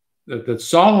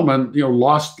Solomon,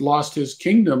 lost his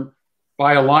kingdom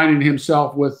by aligning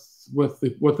himself with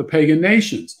the pagan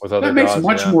nations. That makes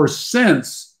much more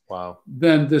sense. Wow.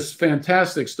 Than this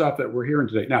fantastic stuff that we're hearing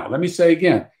today. Now, let me say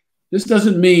again, this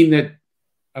doesn't mean that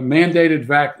a mandated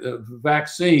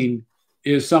vaccine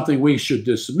is something we should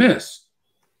dismiss.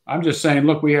 I'm just saying,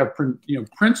 look, we have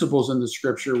principles in the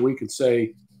scripture. We could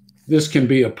say this can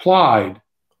be applied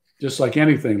just like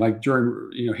anything, like during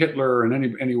Hitler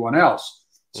and anyone else.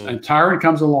 A tyrant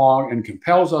comes along and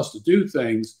compels us to do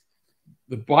things.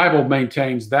 The Bible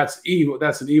maintains that's evil.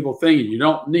 That's an evil thing. You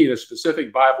don't need a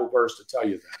specific Bible verse to tell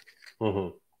you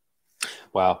that.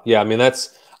 Wow. Yeah. I mean, that's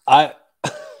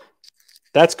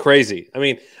crazy. I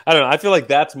mean, I don't know. I feel like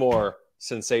that's more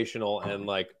sensational and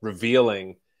like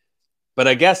revealing, but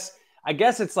I guess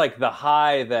it's like the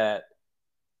high that,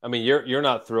 I mean, you're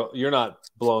not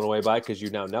blown away by it because you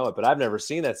now know it, but I've never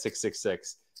seen that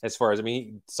 666 as far as, I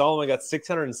mean, Solomon got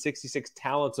 666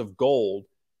 talents of gold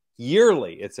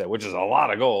yearly, it said, which is a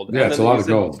lot of gold. Yeah, it's a lot of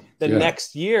gold.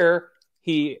 Next year,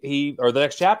 the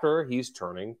next chapter, he's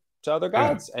turning to other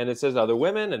gods, and it says other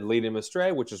women and lead him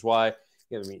astray, which is why,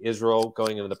 Israel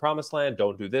going into the promised land,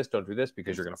 don't do this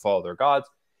because you're going to follow their gods.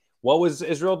 What was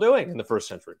Israel doing in the first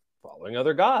century? Following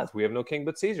other gods. We have no king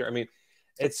but Caesar. I mean,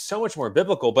 it's so much more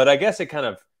biblical, but I guess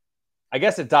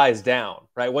it dies down,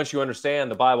 right? Once you understand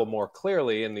the Bible more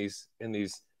clearly in these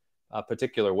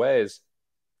particular ways,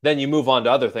 then you move on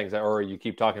to other things, or you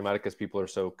keep talking about it because people are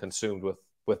so consumed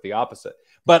with the opposite.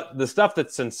 But the stuff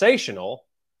that's sensational,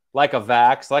 like a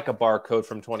vax, like a barcode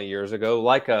from 20 years ago,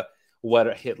 like a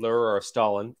Hitler or a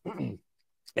Stalin,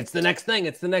 it's the next thing.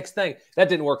 It's the next thing. That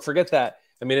didn't work. Forget that.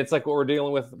 I mean, it's like what we're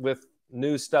dealing with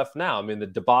new stuff now. I mean, the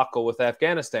debacle with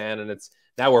Afghanistan, and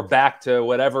now we're back to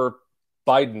whatever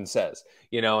Biden says,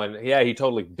 and yeah, he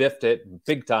totally biffed it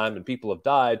big time and people have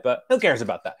died, but who cares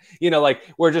about that? Like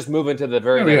we're just moving to the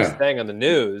very next thing on the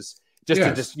news, to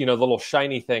the little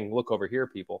shiny thing. Look over here,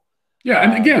 people. Yeah.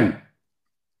 And again,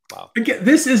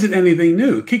 this isn't anything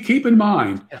new. Keep in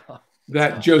mind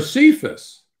that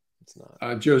Josephus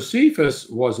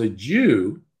was a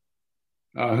Jew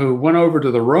who went over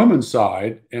to the Roman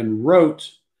side and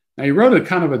wrote a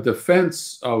kind of a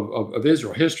defense of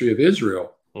Israel, history of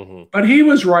Israel. But he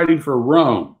was writing for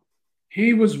Rome. And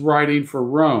he was it's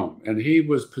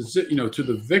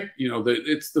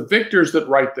the victors that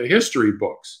write the history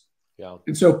books. Yeah.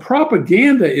 And so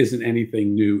propaganda isn't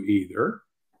anything new either.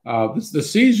 The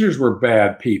Caesars were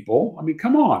bad people. I mean,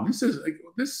 come on. This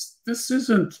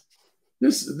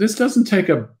doesn't take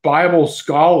a Bible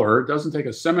scholar. It doesn't take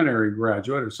a seminary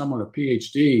graduate or someone a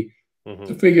PhD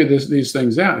to figure these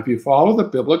things out. If you follow the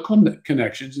biblical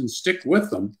connections and stick with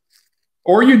them,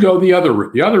 or you go the other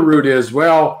route. The other route is,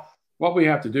 what we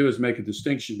have to do is make a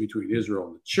distinction between Israel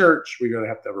and the church. We're going to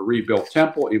have a rebuilt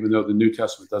temple, even though the New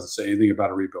Testament doesn't say anything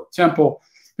about a rebuilt temple.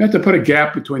 We have to put a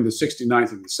gap between the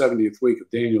 69th and the 70th week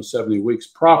of Daniel's 70 weeks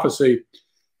prophecy.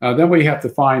 Then we have to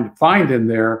find in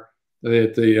there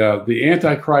that the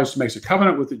antichrist makes a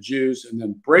covenant with the Jews and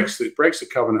then breaks the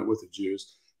covenant with the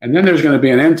Jews. And then there's going to be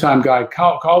an end time guy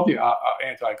called the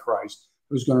antichrist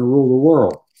who's going to rule the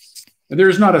world. And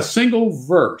there's not a single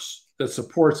verse that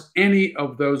supports any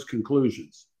of those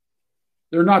conclusions.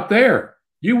 They're not there.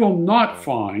 You will not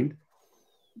find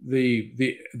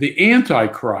the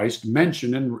antichrist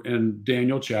mentioned in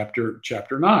Daniel chapter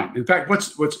 9. In fact,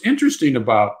 what's interesting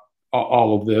about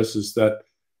all of this is that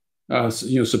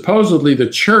supposedly the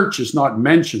church is not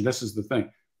mentioned. This is the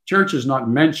thing: church is not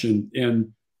mentioned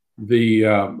in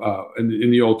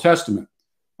the Old Testament.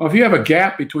 Well, if you have a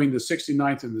gap between the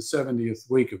 69th and the 70th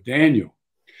week of Daniel,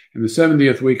 and the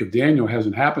 70th week of Daniel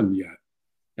hasn't happened yet,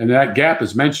 and that gap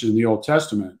is mentioned in the Old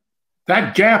Testament,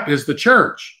 that gap is the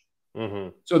church. Mm-hmm.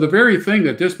 So the very thing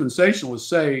that dispensationalists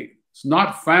say is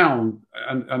not found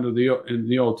in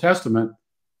the Old Testament,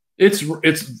 it's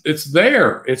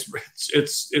there. It's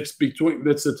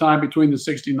the time between the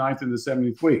 69th and the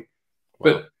 70th week.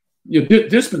 Wow. But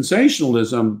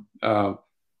dispensationalism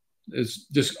is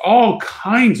just all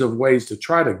kinds of ways to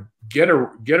try to get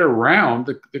around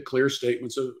the clear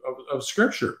statements of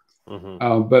Scripture.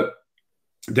 Mm-hmm. But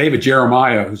David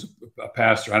Jeremiah, who's a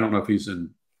pastor, I don't know if he's in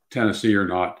Tennessee or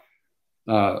not.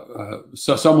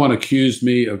 So someone accused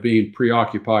me of being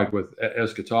preoccupied with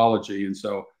eschatology, and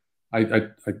so I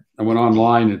went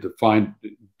online to find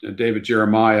David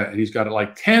Jeremiah, and he's got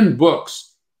like 10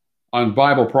 books on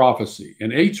Bible prophecy,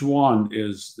 and each one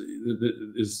is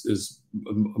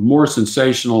more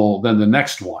sensational than the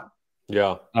next one.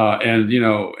 Yeah,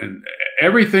 and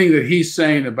everything that he's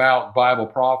saying about Bible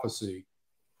prophecy,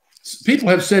 people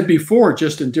have said before,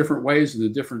 just in different ways and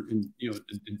in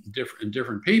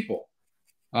different people.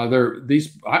 I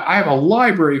have a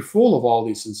library full of all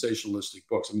these sensationalistic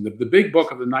books. I mean, the big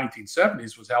book of the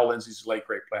 1970s was Hal Lindsey's Late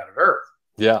Great Planet Earth.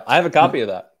 Yeah, I have a copy of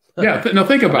that. Yeah, now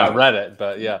think about it. I read it,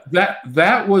 but yeah,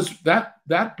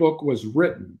 that book was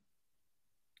written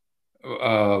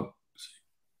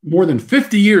more than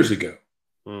 50 years ago.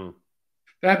 Mm.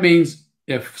 That means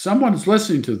if someone's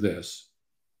listening to this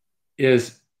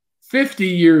is 50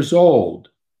 years old,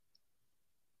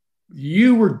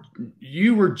 you were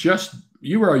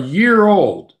a year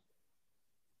old.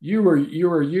 You were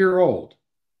a year old.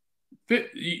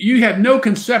 You had no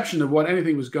conception of what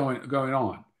anything was going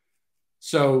on.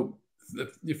 So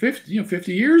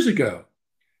 50 years ago,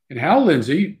 and Hal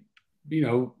Lindsey, he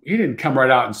didn't come right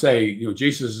out and say,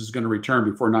 Jesus is going to return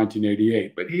before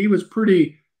 1988, but he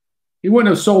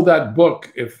wouldn't have sold that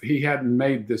book if he hadn't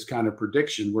made this kind of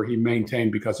prediction where he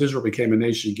maintained, because Israel became a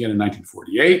nation again in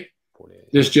 1948.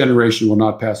 This generation will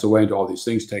not pass away until all these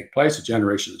things take place. A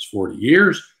generation is 40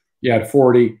 years. You add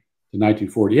 40 to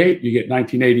 1948, you get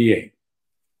 1988.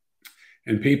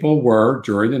 And people were,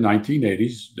 during the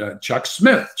 1980s, Chuck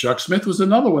Smith. Chuck Smith was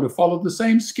another one who followed the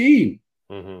same scheme.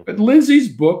 Mm-hmm. But Lindsey's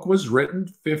book was written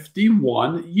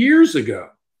 51 years ago.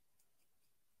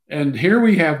 And here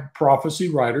we have prophecy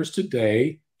writers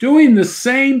today doing the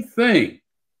same thing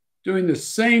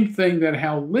that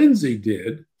Hal Lindsey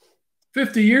did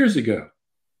 50 years ago.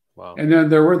 Wow. And then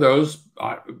there were those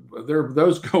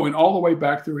going all the way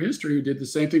back through history who did the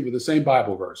same thing with the same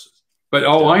Bible verses. But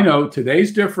I know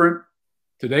today's different.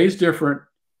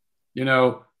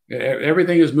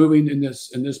 Everything is moving in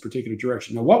this particular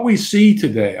direction. Now, what we see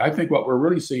today, I think what we're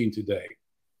really seeing today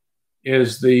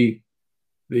is the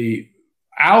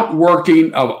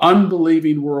outworking of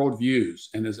unbelieving worldviews.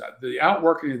 And as the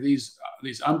outworking of these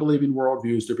unbelieving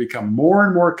worldviews, they become more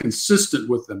and more consistent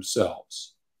with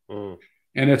themselves. Mm.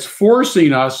 And it's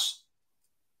forcing us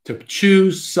to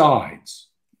choose sides.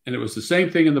 And it was the same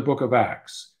thing in the book of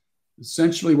Acts.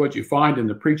 Essentially, what you find in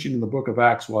the preaching in the book of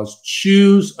Acts was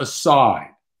choose a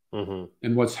side. Mm-hmm.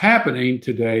 And what's happening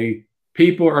today,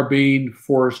 people are being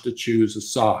forced to choose a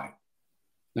side.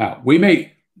 Now,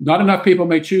 not enough people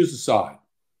may choose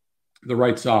the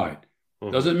right side.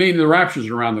 Mm-hmm. Doesn't mean the rapture's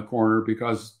around the corner,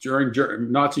 because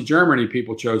during Nazi Germany,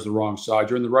 people chose the wrong side.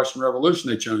 During the Russian Revolution,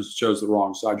 they chose the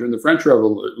wrong side. During the French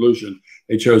Revolution,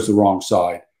 they chose the wrong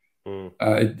side. Mm.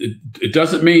 It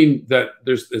doesn't mean that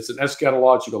it's an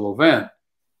eschatological event.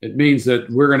 It means that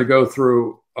we're going to go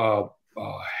through a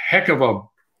heck of a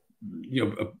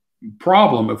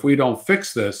problem if we don't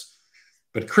fix this.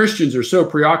 But Christians are so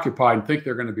preoccupied and think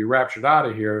they're going to be raptured out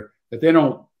of here that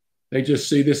they just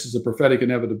see this as a prophetic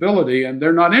inevitability, and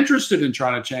they're not interested in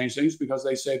trying to change things because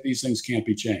they say these things can't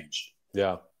be changed.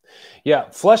 Yeah.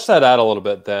 Flesh that out a little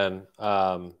bit then.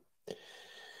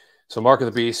 So Mark of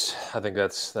the Beast, I think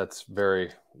that's really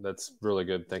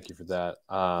good. Thank you for that.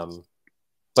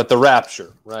 But the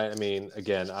rapture, right? I mean,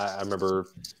 again, I remember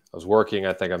I was working,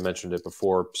 I think I mentioned it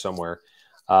before somewhere.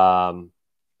 And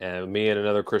me and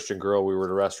another Christian girl, we were at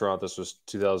a restaurant. This was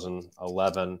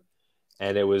 2011.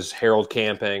 And it was Harold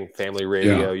Camping, Family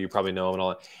Radio. Yeah. You probably know him and all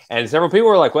that. And several people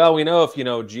were like, well, we know if,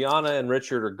 Gianna and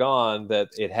Richard are gone, that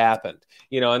it happened,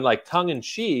 and like tongue in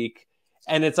cheek.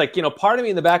 And it's like, part of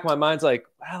me in the back of my mind's like,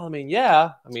 well,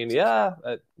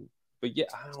 but yeah,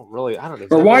 I don't know.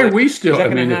 But why are we still? I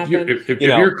mean,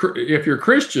 if you're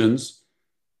Christians,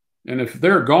 and if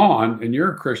they're gone and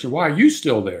you're a Christian, why are you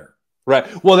still there? Right.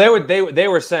 Well, they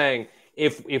were saying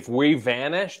if we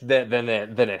vanished, then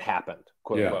it happened,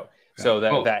 quote unquote. Yeah. So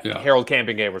that Harold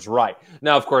Camping was right.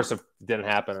 Now, of course, it didn't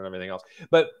happen and everything else,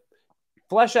 but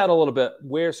flesh out a little bit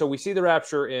so we see the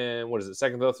rapture in, what is it,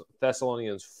 2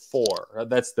 Thessalonians 4.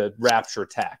 That's the rapture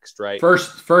text, right?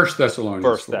 First Thessalonians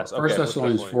 4. First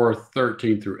Thessalonians 4,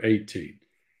 13 through 18.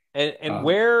 And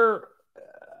where,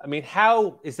 I mean,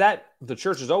 how is that? The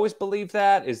church has always believed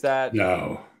that? Is that?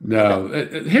 No.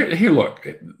 Okay. Here, look.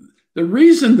 The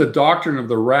reason the doctrine of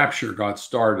the rapture got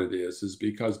started is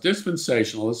because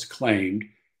dispensationalists claimed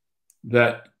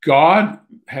that God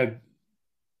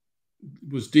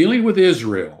was dealing with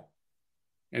Israel,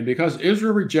 and because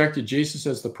Israel rejected Jesus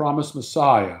as the promised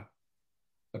Messiah,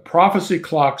 the prophecy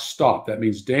clock stopped. That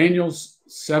means Daniel's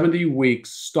 70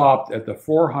 weeks stopped at the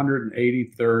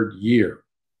 483rd year.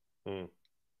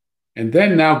 And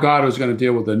then now God was going to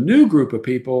deal with a new group of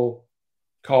people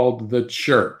called the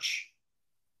church.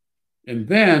 And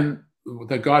then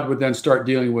that God would then start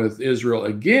dealing with Israel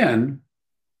again.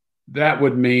 That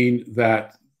would mean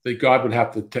that God would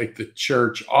have to take the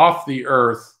church off the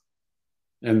earth,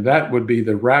 and that would be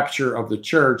the rapture of the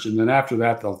church. And then after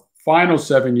that, the final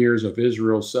 7 years of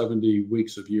Israel's 70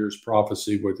 weeks of years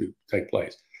prophecy would take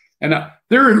place. And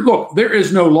there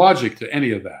is no logic to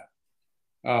any of that.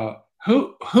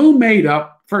 Who made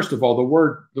up, first of all,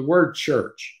 the word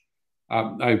church?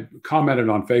 I commented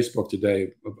on Facebook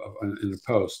today in a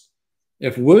post.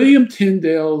 If William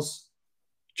Tyndale's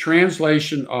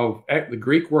translation of the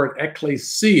Greek word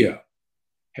ecclesia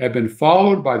had been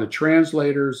followed by the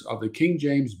translators of the King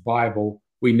James Bible,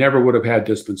 we never would have had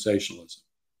dispensationalism.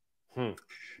 Wow.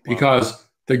 Because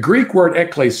the Greek word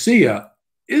ecclesia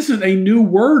isn't a new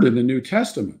word in the New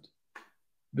Testament.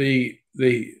 The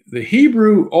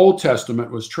Hebrew Old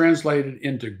Testament was translated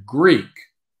into Greek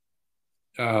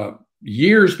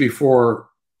years before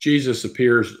Jesus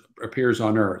appears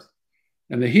on earth.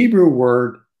 And the Hebrew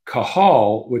word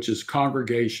kahal, which is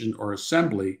congregation or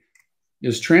assembly,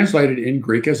 is translated in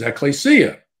Greek as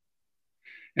ecclesia.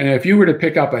 And if you were to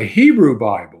pick up a Hebrew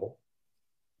Bible,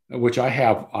 which I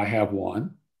have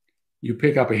one, you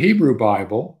pick up a Hebrew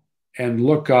Bible and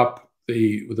look up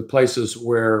the places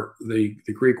where the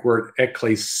Greek word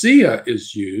ecclesia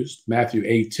is used, Mathew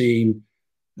 18,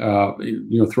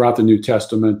 throughout the New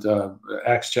Testament,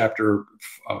 Acts chapter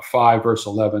 5, verse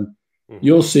 11,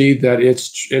 you'll see that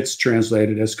it's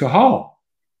translated as kahal.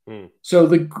 So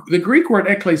the Greek word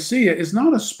ecclesia is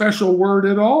not a special word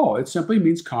at all. It simply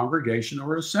means congregation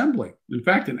or assembly. In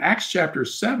fact, in Acts chapter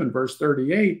 7, verse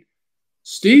 38,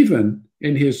 Stephen,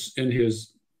 in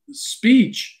his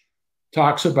speech,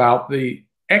 talks about the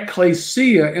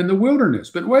ecclesia in the wilderness.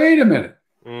 But wait a minute.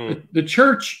 The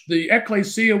church, the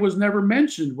ecclesia, was never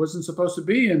mentioned, wasn't supposed to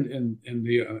be in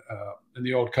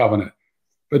the Old Covenant.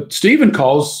 But Stephen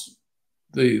calls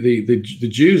the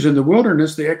Jews in the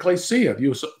wilderness the ecclesia.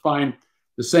 You'll find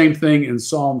the same thing in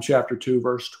Psalm chapter 2,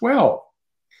 verse 12.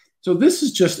 So this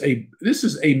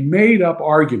is a made up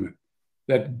argument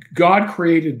that God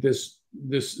created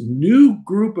this new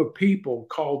group of people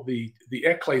called the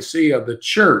ecclesia, the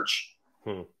church,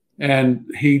 and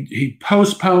he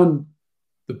postponed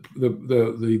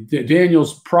the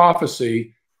Daniel's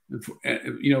prophecy,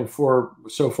 for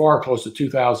so far close to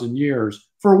 2,000 years.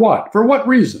 For what? For what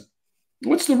reason?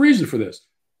 What's the reason for this?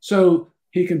 So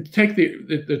he can take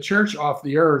the church off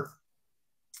the earth,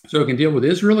 so he can deal with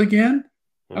Israel again.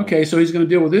 Okay, so he's going to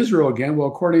deal with Israel again. Well,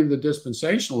 according to the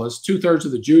dispensationalists, 2/3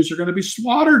 of the Jews are going to be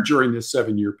slaughtered during this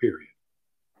 7-year period.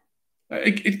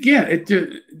 Again,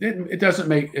 it doesn't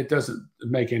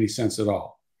make any sense at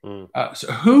all.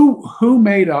 So who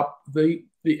made up the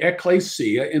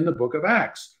ecclesia in the book of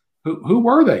Acts? Who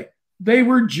were they? They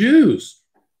were Jews.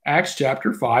 Acts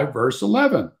chapter 5, verse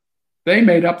 11. They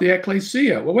made up the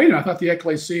ecclesia. Well, wait a minute. I thought the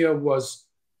ecclesia was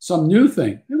some new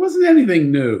thing. It wasn't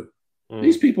anything new.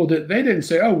 These people didn't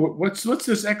say, oh, what's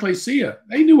this ecclesia?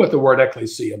 They knew what the word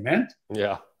ecclesia meant.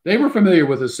 Yeah. They were familiar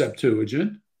with the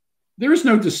Septuagint. There is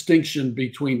no distinction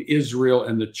between Israel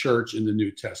and the church in the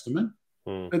New Testament.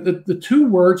 The two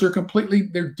words are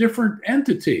they're different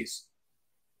entities.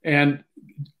 And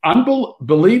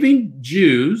unbelieving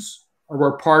Jews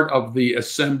were part of the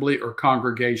assembly or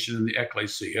congregation in the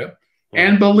ecclesia,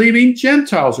 and believing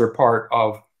Gentiles are part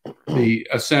of the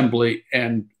assembly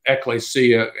and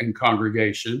ecclesia and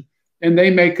congregation. And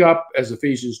they make up, as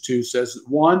Ephesians 2 says,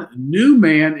 one new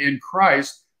man in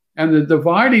Christ, and the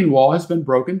dividing wall has been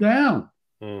broken down.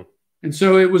 And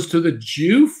so it was to the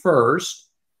Jew first,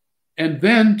 and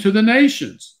then to the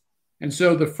nations. And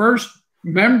so the first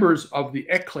members of the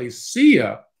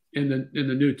ecclesia in the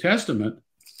New Testament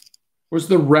was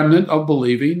the remnant of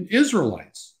believing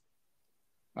Israelites.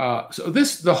 So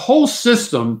the whole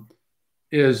system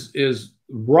is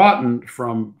rotten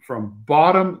from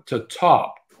bottom to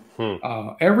top.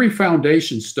 Every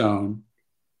foundation stone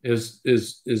is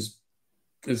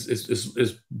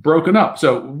broken up.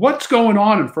 So what's going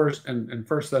on in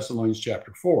First Thessalonians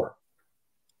chapter 4?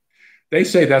 They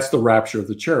say that's the rapture of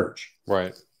the church.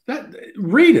 Right.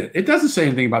 Read it. It doesn't say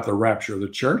anything about the rapture of the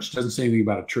church. It doesn't say anything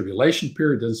about a tribulation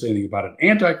period. It doesn't say anything about an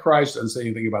antichrist. It doesn't say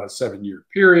anything about a 7-year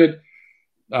period.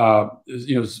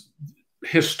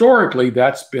 Historically,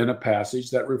 that's been a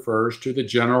passage that refers to the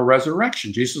general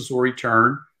resurrection. Jesus will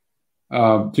return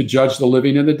to judge the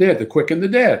living and the dead, the quick and the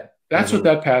dead. That's what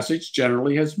that passage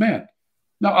generally has meant.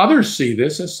 Now, others see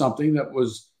this as something that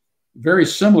was very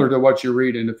similar to what you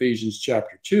read in Ephesians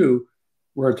chapter 2,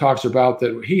 where it talks about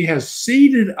that he has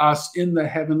seated us in the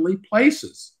heavenly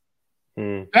places.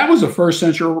 That was a first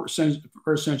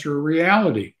century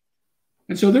reality.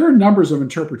 And so there are numbers of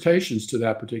interpretations to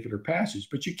that particular passage,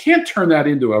 but you can't turn that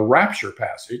into a rapture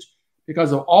passage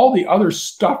because of all the other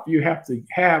stuff you have to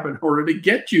have in order to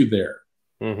get you there.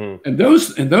 And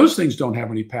those things don't have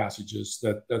any passages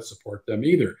that support them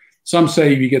either. Some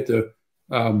say you get to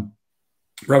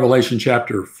Revelation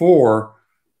chapter 4,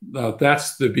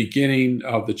 that's the beginning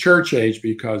of the church age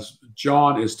because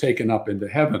John is taken up into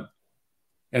heaven.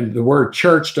 And the word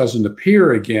church doesn't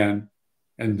appear again.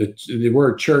 And the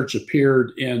word church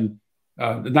appeared in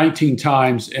 19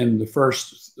 times in the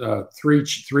first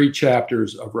three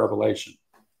chapters of Revelation.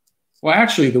 Well,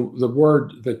 actually,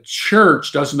 the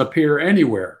church doesn't appear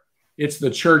anywhere. It's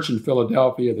the church in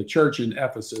Philadelphia, the church in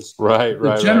Ephesus.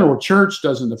 The general church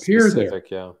doesn't appear there.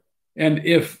 Yeah. And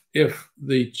if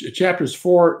the chapters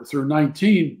 4 through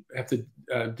 19 have to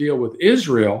deal with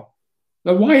Israel,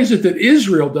 then why is it that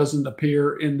Israel doesn't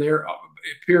appear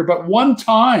but one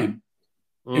time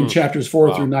in chapters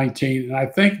 4 through 19? And I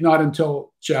think not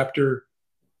until chapter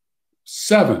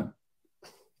 7.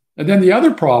 And then the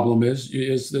other problem is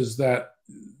that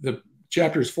the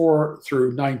chapters 4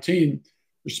 through 19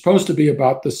 are supposed to be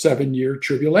about the 7-year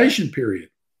tribulation period.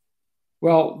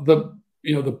 Well, the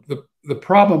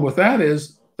problem with that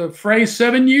is the phrase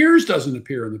 7 years doesn't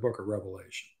appear in the book of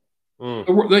Revelation.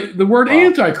 The word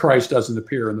antichrist doesn't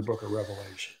appear in the book of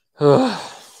Revelation.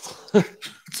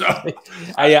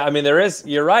 Yeah, I mean,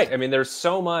 you're right. I mean, there's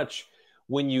so much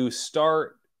when you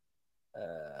start.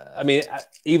 I mean,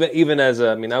 even as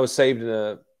I was saved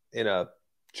in a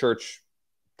church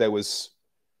that was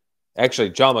actually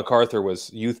John MacArthur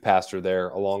was youth pastor there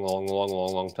a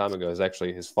long time ago.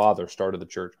 Actually, his father started the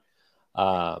church,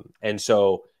 and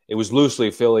so it was loosely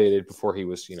affiliated before he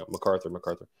was MacArthur,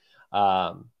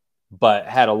 but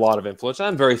had a lot of influence.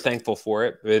 I'm very thankful for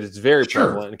it. It's very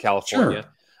prevalent in California.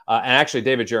 And actually,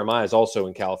 David Jeremiah is also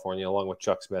in California, along with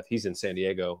Chuck Smith. He's in San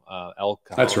Diego.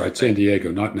 That's right, San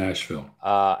Diego, not Nashville.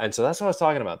 And so that's what I was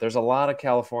talking about. There's a lot of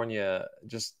California.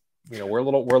 Just we're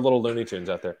little Looney Tunes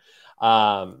out there.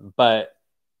 But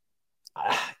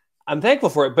I'm thankful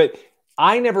for it. But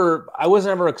I was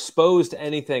never exposed to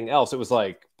anything else. It was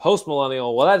like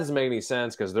post-millennial. Well, that doesn't make any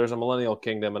sense because there's a millennial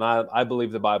kingdom, and I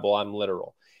believe the Bible. I'm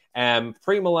literal. And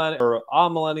pre-millennial or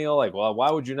amillennial, like, well, why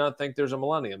would you not think there's a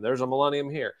millennium? There's a millennium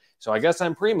here. So I guess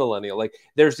I'm premillennial. Like,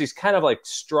 there's these kind of like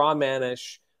straw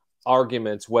man-ish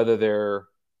arguments, whether they're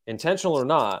intentional or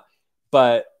not.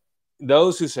 But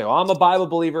those who say, "Oh, I'm a Bible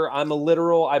believer. I'm a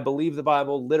literal. I believe the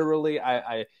Bible literally.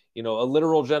 I a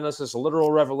literal Genesis, a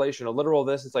literal Revelation, a literal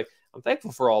this." It's like, I'm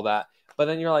thankful for all that. But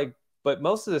then you're like, but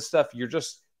most of this stuff, you're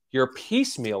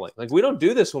piecemealing. Like, we don't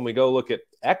do this when we go look at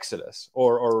Exodus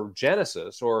or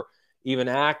Genesis or even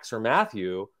Acts or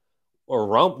Matthew or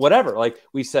Rome, whatever. Like,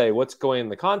 we say, what's going in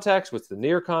the context? What's the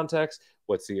near context?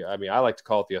 I like to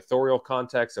call it the authorial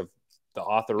context of the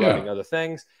author writing other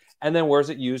things. And then where's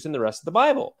it used in the rest of the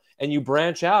Bible? And you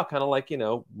branch out kind of like,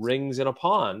 rings in a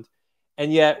pond.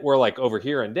 And yet we're like over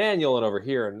here in Daniel and over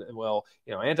here. And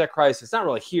Antichrist, it's not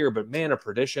really here, but man of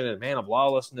perdition and man of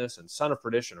lawlessness and son of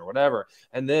perdition or whatever.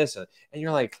 And this, and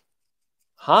you're like,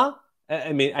 huh?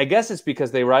 I mean, I guess it's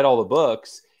because they write all the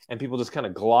books and people just kind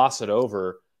of gloss it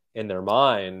over in their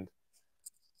mind,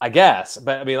 I guess.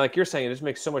 But I mean, like you're saying, it just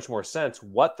makes so much more sense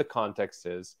what the context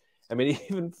is. I mean,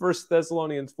 even First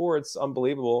Thessalonians 4, it's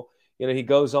unbelievable. He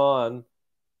goes on,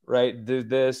 right? Do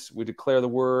this, we declare the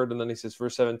word. And then he says,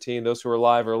 verse 17, those who are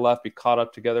alive or left be caught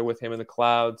up together with him in the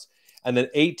clouds. And then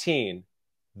 18,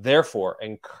 therefore,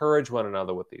 encourage one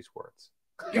another with these words.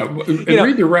 Yeah, and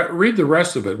read the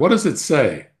rest of it. What does it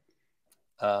say?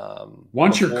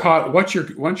 Once you're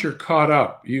caught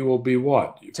up, you will be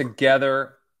what?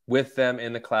 Together with them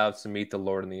in the clouds to meet the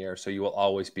Lord in the air. So you will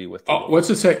always be with the Lord. What's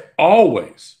it say?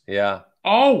 Always. Yeah.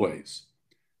 Always.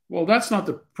 Well, that's not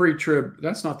the pre-trib.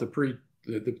 That's not the pre-trib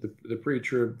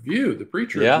view. The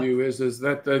pre-trib view is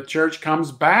that the church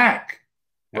comes back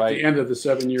at the end of the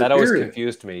 7-year period. That always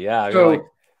confused me. Yeah. So,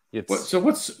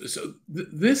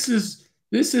 this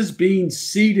is being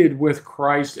seated with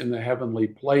Christ in the heavenly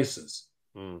places.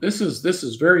 This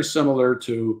is very similar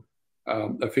to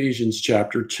Ephesians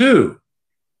chapter 2.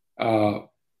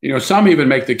 Some even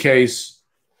make the case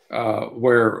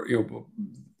where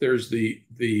there's the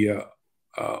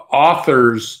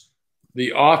author's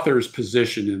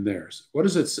position in theirs. What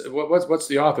is it? What's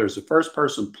the author's? The first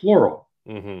person plural.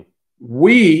 Mm-hmm.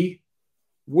 We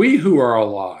who are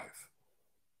alive.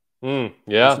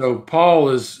 Yeah. So Paul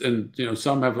is, and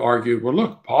some have argued, well,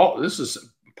 look, Paul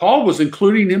was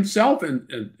including himself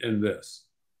in this.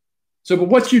 So, but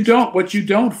what you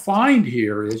don't find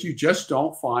here is you just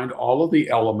don't find all of the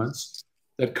elements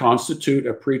that constitute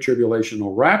a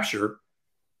pre-tribulational rapture.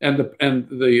 And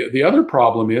the other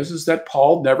problem is that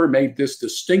Paul never made this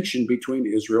distinction between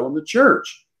Israel and the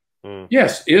church.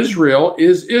 Yes, Israel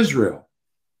is Israel,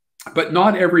 but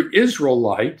not every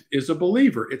Israelite is a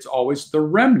believer. It's always the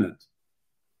remnant.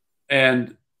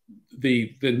 And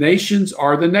the nations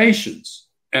are the nations,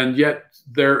 and yet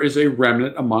there is a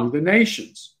remnant among the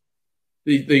nations.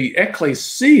 The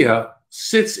ecclesia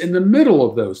sits in the middle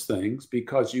of those things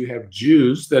because you have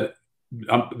Jews the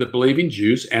believing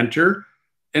Jews enter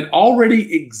an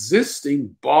already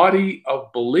existing body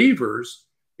of believers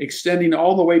extending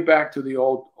all the way back to the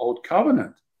old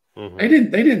covenant. Mm-hmm.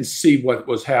 They didn't see what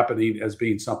was happening as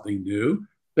being something new.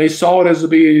 They saw it as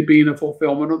being a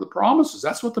fulfillment of the promises.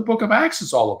 That's what the book of Acts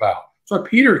is all about. That's what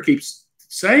Peter keeps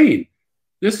saying.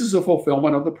 This is a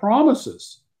fulfillment of the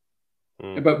promises.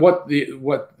 But what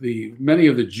many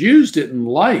of the Jews didn't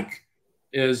like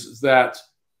is that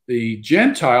the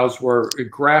Gentiles were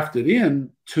grafted in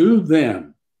to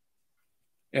them,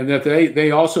 and that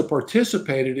they also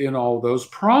participated in all those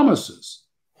promises.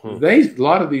 A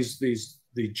lot of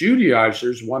the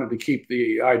Judaizers wanted to keep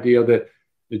the idea that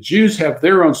the Jews have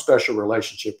their own special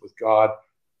relationship with God,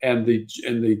 and the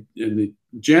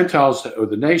Gentiles or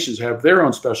the nations have their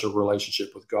own special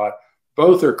relationship with God.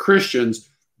 Both are Christians,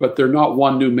 but they're not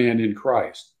one new man in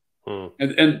Christ.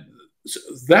 And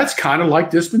that's kind of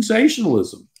like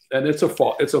dispensationalism. And it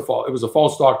was a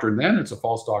false doctrine then, it's a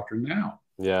false doctrine now.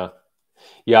 Yeah.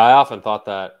 Yeah, I often thought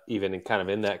that even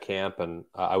in that camp, and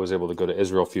I was able to go to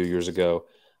Israel a few years ago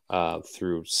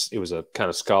it was a kind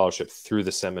of scholarship through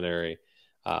the seminary,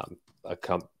 a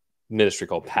ministry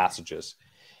called Passages.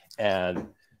 And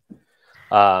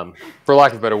for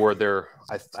lack of a better word,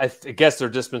 I guess they're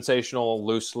dispensational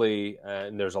loosely,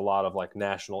 and there's a lot of like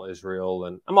national Israel,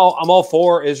 and I'm all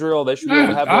for Israel. They should be able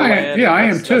to have their land. Yeah, I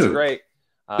am too. That's great.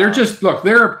 They're just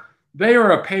they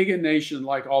are a pagan nation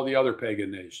like all the other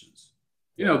pagan nations.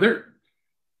 They're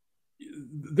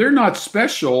not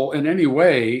special in any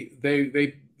way.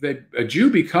 A Jew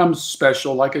becomes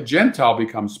special like a Gentile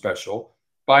becomes special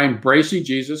by embracing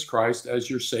Jesus Christ as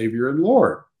your Savior and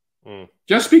Lord.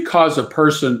 Just because a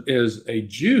person is a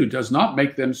Jew does not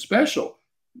make them special.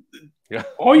 Yeah.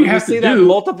 All you have to do that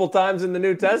multiple times in the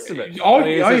New Testament. All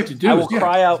you have to do I will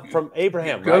cry out from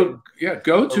Abraham.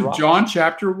 Go to John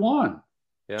chapter 1.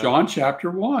 Yeah. John chapter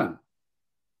 1.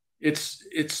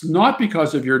 It's not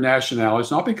because of your nationality.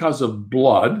 It's not because of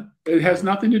blood. It has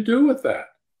nothing to do with that.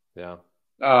 Yeah.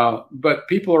 But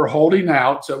people are holding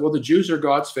out. So, well, the Jews are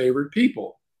God's favored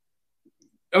people.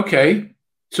 Okay.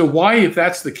 So why, if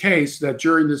that's the case, that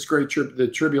during this great the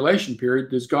tribulation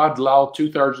period, does God allow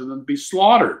 2/3 of them to be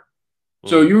slaughtered?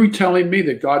 So you're telling me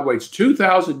that God waits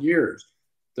 2,000 years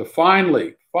to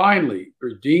finally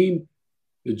redeem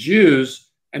the Jews,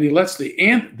 and he lets the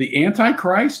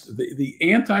antichrist, the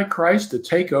antichrist to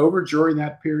take over during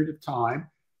that period of time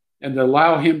and to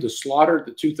allow him to slaughter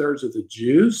the 2/3 of the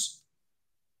Jews?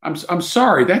 I'm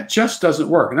sorry, that just doesn't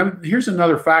work. And here's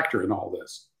another factor in all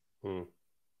this.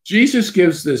 Jesus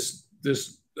gives this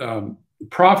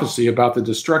prophecy about the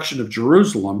destruction of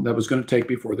Jerusalem that was going to take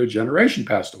before their generation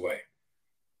passed away.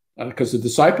 Because the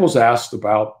disciples asked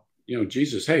about,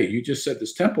 Jesus, hey, you just said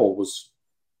this temple was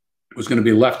going to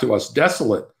be left to us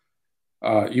desolate.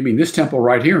 You mean this temple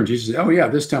right here? And Jesus said, oh yeah,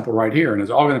 this temple right here. And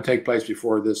it's all going to take place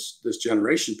before this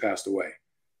generation passed away.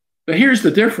 But here's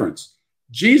the difference.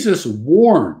 Jesus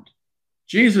warned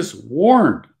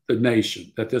the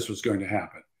nation that this was going to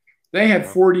happen. They had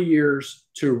 40 years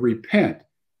to repent.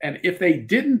 And if they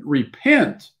didn't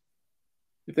repent,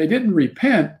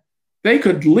 they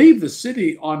could leave the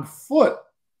city on foot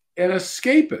and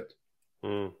escape it.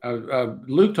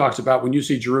 Luke talks about when you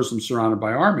see Jerusalem surrounded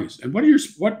by armies, and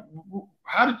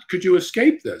could you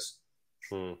escape this?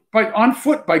 On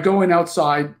foot, by going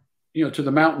outside, to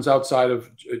the mountains outside of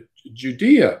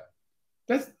Judea.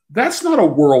 That's not a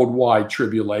worldwide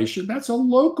tribulation. That's a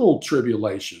local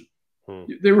tribulation.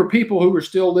 There were people who were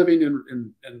still living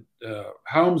in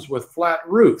homes with flat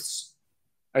roofs.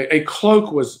 A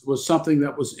cloak was something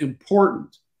that was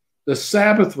important. The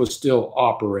Sabbath was still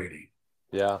operating.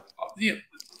 Yeah.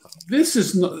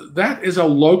 That is a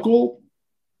local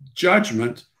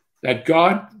judgment that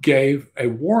God gave a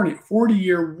warning,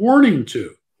 40-year warning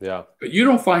to. Yeah. But you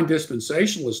don't find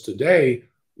dispensationalists today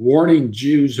warning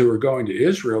Jews who are going to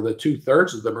Israel that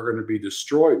 2/3 of them are going to be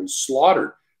destroyed and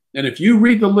slaughtered. And if you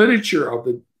read the literature of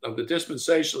the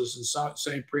dispensationalists and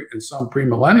some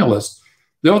premillennialists,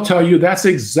 they'll tell you that's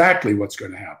exactly what's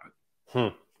going to happen.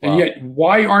 Wow. And yet,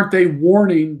 why aren't they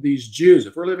warning these Jews?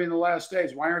 If we're living in the last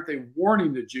days, why aren't they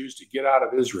warning the Jews to get out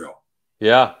of Israel?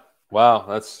 Yeah. Wow.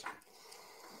 That's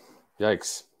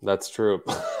yikes. That's true.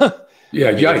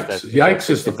 Yeah, yikes. Yikes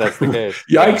is the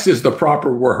yikes is the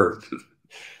proper word.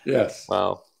 Yes.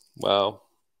 Wow. Well,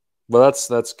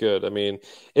 that's good. I mean,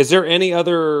 is there any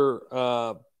other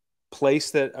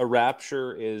place that a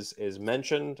rapture is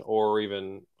mentioned or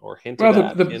hinted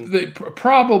at?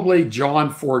 Probably John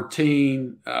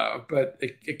 14, but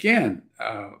again,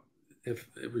 if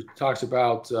it talks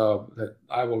about that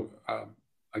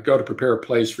I go to prepare a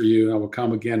place for you, and I will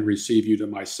come again and receive you to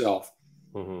myself.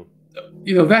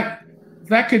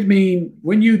 That could mean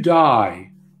when you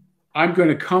die, I'm going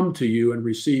to come to you and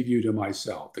receive you to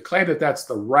myself. To claim that that's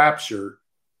the rapture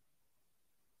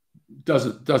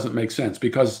doesn't make sense,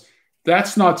 because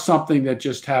that's not something that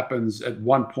just happens at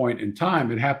one point in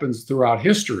time. It happens throughout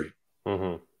history.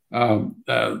 So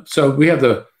we have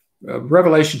the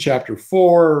Revelation chapter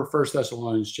 4, 1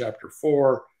 Thessalonians chapter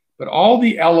 4, but all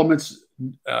the elements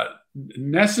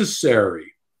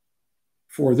necessary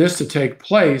for this to take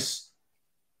place,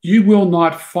 you will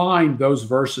not find those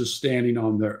verses standing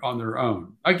on their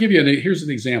own. I'll give you here's an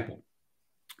example.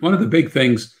 One of the big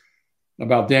things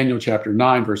about Daniel chapter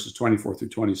 9, verses 24 through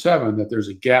 27, that there's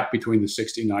a gap between the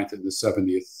 69th and the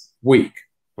 70th week.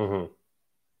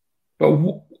 But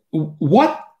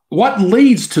what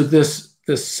leads to this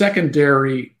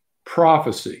secondary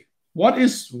prophecy? What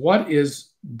is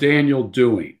Daniel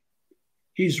doing?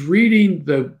 He's reading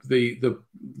the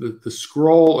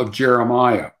scroll of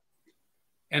Jeremiah.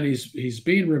 And he's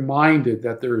being reminded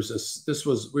that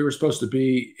we were supposed to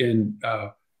be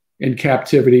in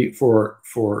captivity for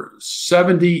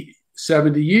 70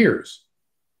 years.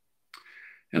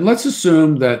 And let's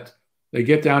assume that they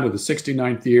get down to the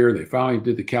 69th year, they finally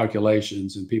did the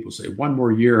calculations, and people say one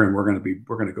more year and we're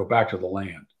going to go back to the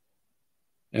land.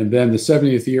 And then the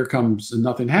 70th year comes and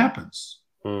nothing happens.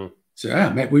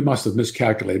 So we must have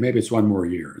miscalculated. Maybe it's one more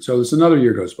year. So there's another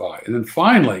year goes by. And then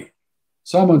finally,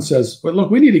 someone says, well,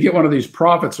 look, we need to get one of these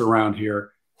prophets around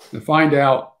here to find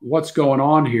out what's going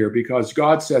on here, because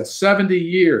God said 70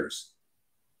 years.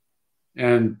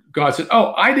 And God said,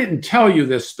 oh, I didn't tell you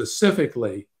this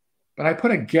specifically, but I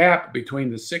put a gap between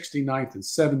the 69th and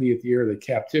 70th year of the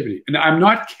captivity. And I'm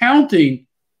not counting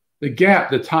the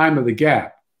gap, the time of the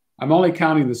gap. I'm only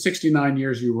counting the 69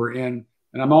 years you were in,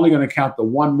 and I'm only going to count the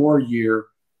one more year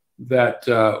that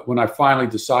when I finally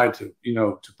decide to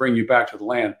bring you back to the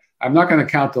land. I'm not going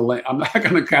to count I'm not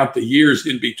going to count the years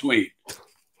in between.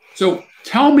 So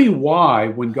tell me why,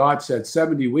 when God said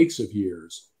 70 weeks of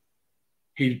years,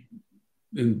 in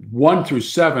 1 through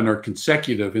 7 are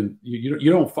consecutive, and you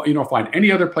don't find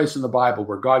any other place in the Bible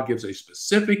where God gives a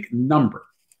specific number,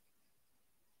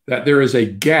 that there is a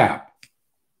gap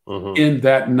in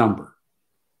that number.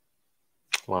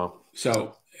 Wow.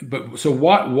 So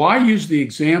why use the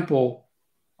example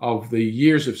of the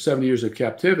years of 70 years of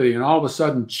captivity and all of a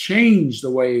sudden change the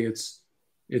way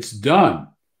it's done?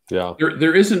 Yeah.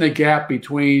 There isn't a gap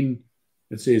between,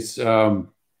 let's see, it's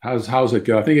how's it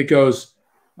go? I think it goes,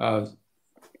 the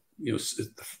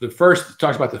first, it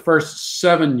talks about the first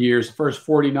 7 years, the first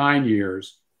 49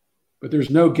 years, but there's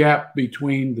no gap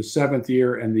between the 7th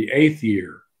year and the 8th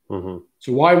year.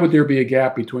 So why would there be a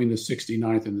gap between the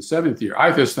 69th and the 70th year?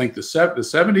 I just think the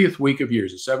 70th week of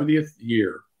years, the 70th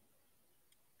year,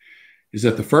 is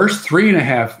that the first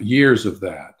 3.5 years of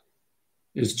that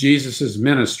is Jesus's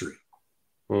ministry.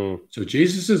 So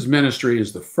Jesus's ministry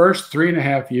is the first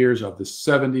 3.5 years of the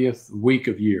 70th week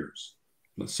of years,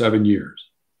 7 years.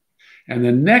 And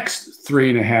the next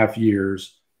 3.5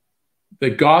 years, the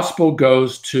gospel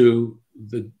goes to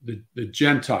the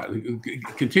Gentile.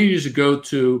 It continues to go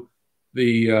to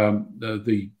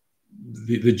the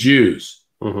Jews.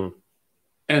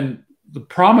 And the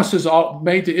promises all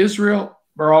made to Israel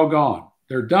are all gone.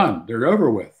 They're done. They're over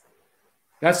with.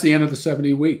 That's the end of the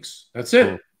 70 weeks. That's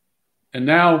it. And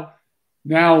now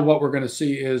what we're going to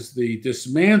see is the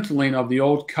dismantling of the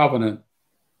old covenant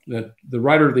that the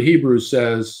writer of the Hebrews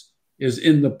says is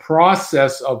in the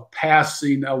process of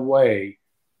passing away.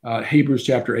 Hebrews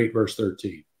chapter 8, verse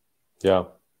 13. Yeah.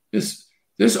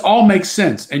 This all makes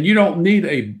sense. And you don't need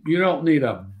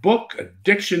a book, a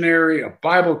dictionary, a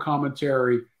Bible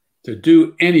commentary to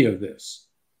do any of this.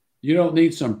 You don't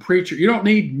need some preacher. You don't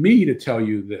need me to tell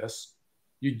you this.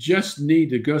 You just need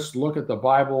to just look at the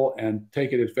Bible and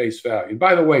take it at face value. And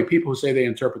by the way, people who say they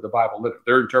interpret the Bible literally,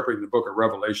 they're interpreting the book of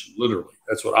Revelation literally.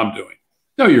 That's what I'm doing.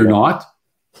 No, you're not.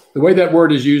 The way that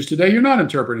word is used today, you're not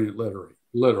interpreting it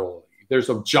literally.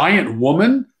 There's a giant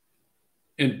woman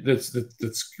that's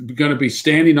going to be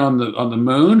standing on the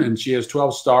moon, and she has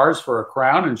 12 stars for a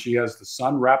crown, and she has the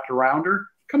sun wrapped around her.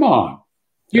 Come on.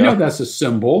 You know that's a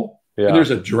symbol. Yeah. And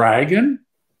there's a dragon,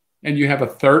 and you have a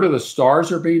third of the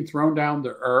stars are being thrown down to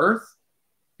earth.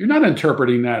 You're not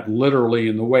interpreting that literally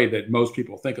in the way that most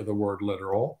people think of the word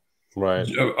literal. Right.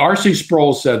 R.C.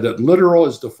 Sproul said that literal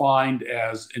is defined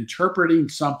as interpreting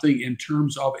something in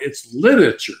terms of its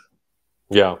literature.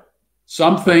 Yeah.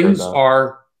 Some things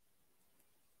are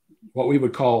what we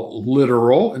would call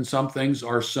literal, and some things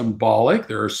are symbolic.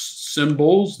 There are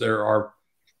symbols. There are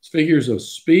figures of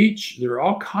speech. There are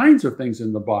all kinds of things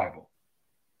in the Bible.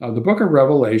 The book of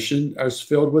Revelation is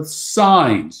filled with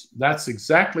signs. That's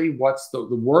exactly what's the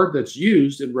word that's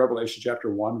used in Revelation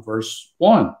chapter 1, verse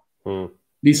 1.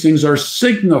 These things are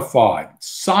signified,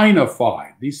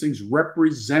 signified. These things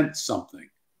represent something.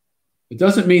 It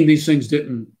doesn't mean these things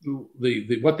didn't,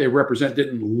 what they represent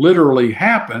didn't literally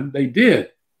happen. They did.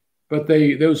 But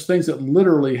those things that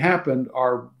literally happened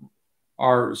are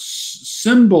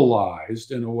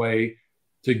symbolized in a way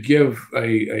to give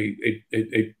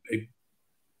a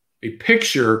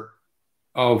picture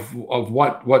of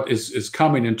what is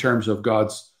coming in terms of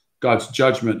God's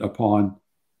judgment upon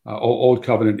Old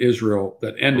Covenant Israel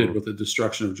that ended with the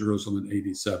destruction of Jerusalem in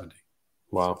AD 70.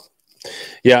 Wow.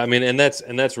 Yeah, I mean, and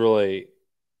that's really,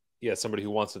 somebody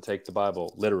who wants to take the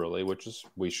Bible literally, which is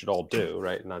we should all do,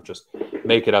 right? Not just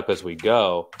make it up as we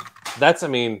go. That's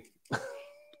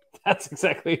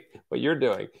exactly what you're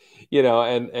doing,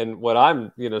 and what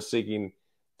I'm, seeking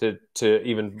to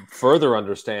even further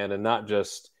understand, and not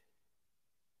just,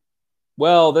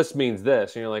 well, this means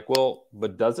this. And you're like, well,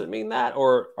 but does it mean that?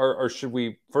 Or should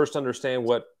we first understand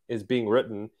what is being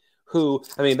written?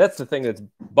 That's the thing that's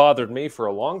bothered me for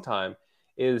a long time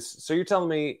is, so you're telling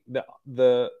me that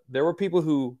there were people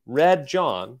who read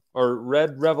John or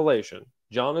read Revelation.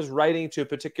 John is writing to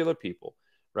particular people,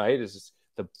 right? Is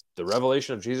the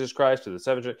revelation of Jesus Christ to the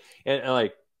seven churches,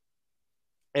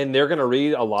 and they're going to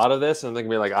read a lot of this, and they're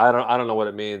going to be like, I don't know what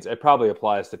it means. It probably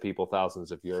applies to people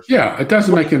thousands of years. Yeah, it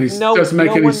doesn't make any sense.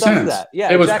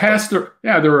 Yeah, it was passed.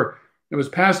 It was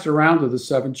passed around to the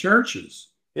seven churches.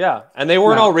 Yeah, and they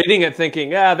weren't all reading it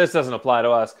thinking, this doesn't apply to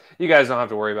us. You guys don't have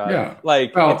to worry about it.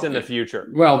 It's in the future.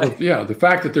 Well, the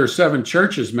fact that there are seven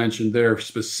churches mentioned there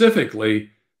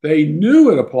specifically, they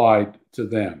knew it applied to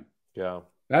them. Yeah,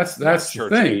 that's the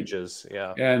thing. Ages.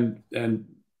 Yeah,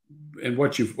 and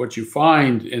what you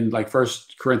find in like 1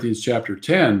 Corinthians chapter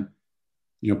 10,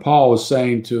 Paul was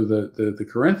saying to the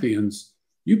Corinthians,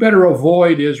 you better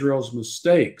avoid Israel's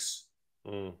mistakes.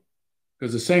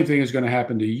 Because the same thing is going to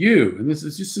happen to you, and this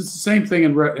is just the same thing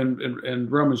in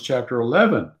Romans chapter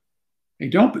 11. Hey,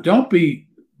 don't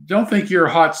think you're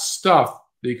hot stuff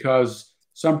because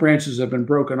some branches have been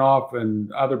broken off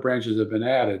and other branches have been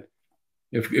added.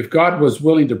 If God was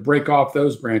willing to break off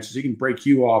those branches, He can break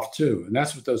you off too, and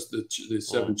that's what the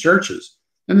seven churches.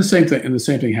 And the same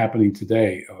thing happening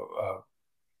today.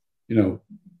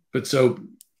 But so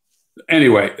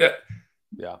anyway.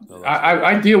 Yeah,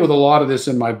 I deal with a lot of this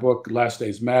in my book, Last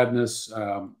Days Madness,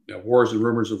 Wars and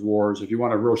Rumors of Wars. If you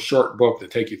want a real short book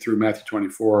that take you through Matthew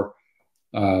 24,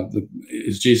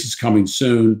 is Jesus coming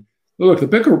soon? Look, the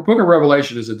book of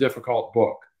Revelation is a difficult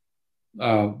book.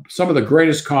 Some of the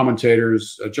greatest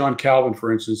commentators, John Calvin,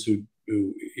 for instance,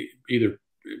 who either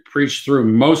preached through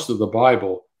most of the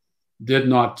Bible, did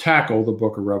not tackle the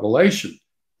book of Revelation.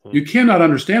 You cannot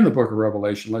understand the book of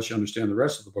Revelation unless you understand the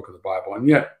rest of the book of the Bible. And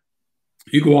yet,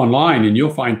 you go online and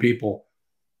you'll find people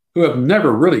who have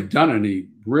never really done any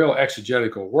real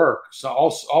exegetical work. So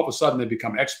all of a sudden they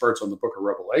become experts on the book of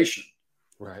Revelation,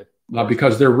 right?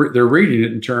 Because they're reading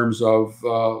it in terms of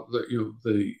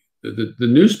the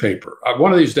newspaper.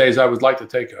 One of these days, I would like to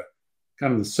take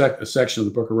a section of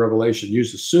the book of Revelation,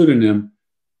 use a pseudonym,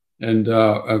 and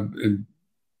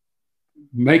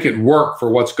make it work for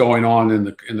what's going on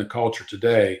in the culture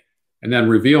today, and then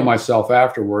reveal myself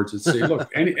afterwards and see, look,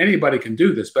 anybody can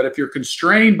do this. But if you're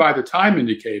constrained by the time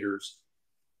indicators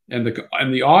and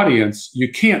the audience,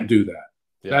 you can't do that.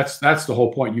 Yeah. That's the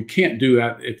whole point. You can't do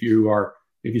that if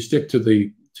you stick to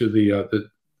the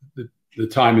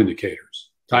time indicators.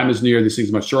 Time is near; these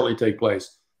things must shortly take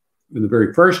place. In the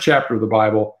very first chapter of the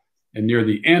Bible, and near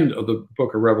the end of the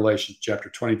book of Revelation, chapter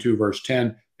 22, verse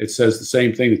 10, it says the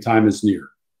same thing: the time is near.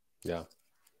 Yeah,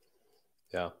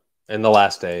 yeah. In the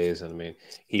last days, and I mean,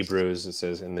 Hebrews, it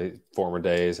says in the former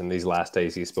days, and these last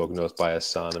days He spoke to us by His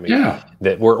Son. I mean, yeah,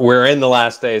 that we're in the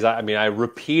last days. I mean, I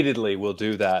repeatedly will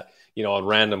do that, on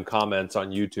random comments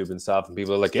on YouTube and stuff, and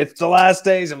people are like, "It's the last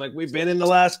days." I'm like, "We've been in the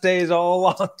last days all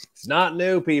along. It's not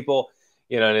new, people."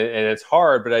 And it's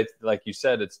hard, but like you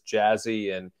said, it's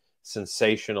jazzy and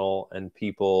sensational, and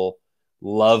people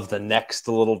love the next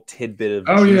little tidbit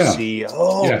of juicy.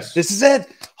 Oh, yes. This is it.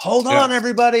 Hold on,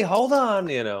 everybody. Hold on.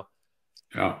 Yeah.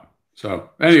 So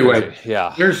anyway,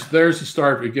 there's the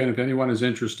start. Again, if anyone is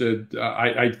interested,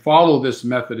 I follow this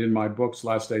method in my books,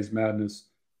 Last Days Madness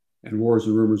and Wars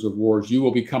and Rumors of Wars. You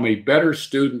will become a better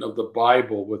student of the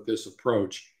Bible with this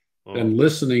approach than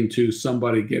listening to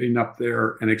somebody getting up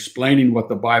there and explaining what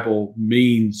the Bible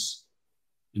means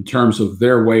in terms of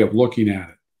their way of looking at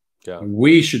it. Yeah.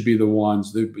 We should be the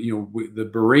ones, the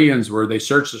Bereans, where they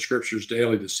search the scriptures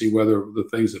daily to see whether the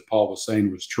things that Paul was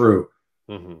saying was true.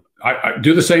 Mm-hmm. I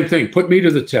do the same thing. Put me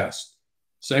to the test.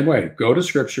 Same way. Go to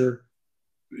scripture.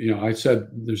 I said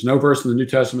there's no verse in the New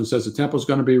Testament that says the temple is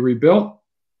going to be rebuilt.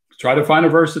 Try to find a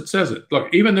verse that says it.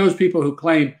 Look, even those people who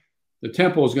claim the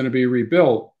temple is going to be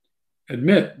rebuilt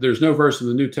admit there's no verse in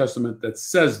the New Testament that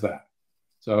says that.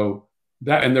 So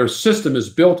and their system is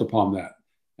built upon that.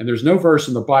 And there's no verse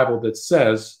in the Bible that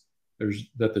says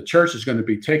that the church is going to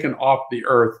be taken off the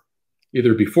earth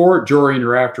either before, during,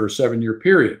 or after a 7-year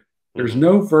period. There's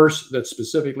no verse that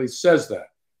specifically says that.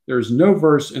 There's no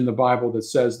verse in the Bible that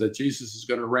says that Jesus is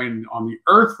going to reign on the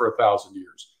earth for 1,000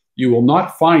 years. You will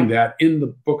not find that in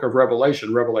the book of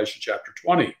Revelation, Revelation chapter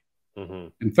 20. Mm-hmm.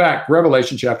 In fact,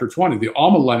 Revelation chapter 20, the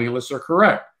all-millennialists are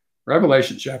correct.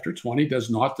 Revelation chapter 20 does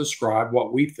not describe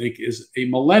what we think is a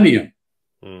millennium.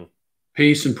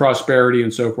 Peace and prosperity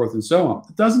and so forth and so on.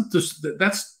 It doesn't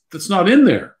that's not in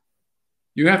there.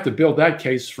 You have to build that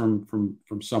case from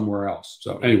somewhere else.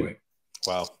 So anyway.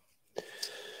 Wow.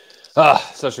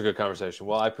 Such a good conversation.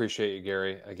 Well, I appreciate you,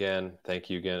 Gary. Again,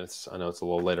 thank you again. I know it's a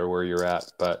little later where you're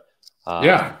at, but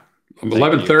I'm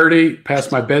 11:30,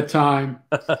 past my bedtime.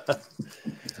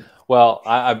 Well,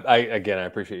 I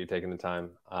appreciate you taking the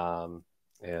time.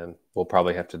 And we'll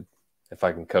probably have to, if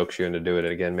I can coax you into doing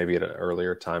it again, maybe at an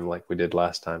earlier time like we did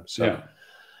last time. So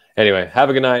anyway, have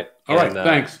a good night. All right.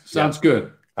 Thanks. Sounds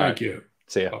good. Thank you.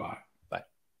 See ya. Bye-bye. Bye.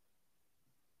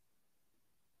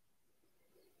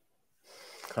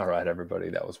 All right, everybody.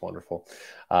 That was wonderful.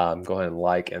 Go ahead and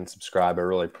like and subscribe. I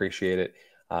really appreciate it.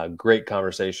 Great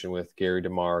conversation with Gary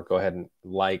DeMar. Go ahead and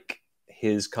like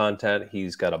his content.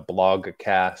 He's got a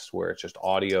Blogcast where it's just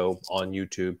audio on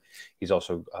YouTube. He's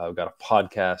also got a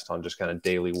podcast on just kind of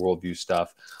daily worldview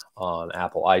stuff on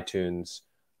Apple iTunes,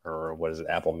 or what is it,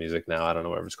 Apple Music now? I don't know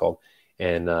whatever it's called.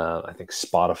 And I think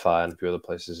Spotify and a few other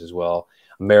places as well.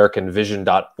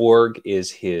 AmericanVision.org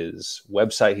is his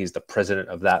website. He's the president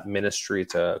of that ministry.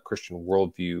 It's a Christian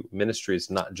worldview ministry. It's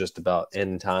not just about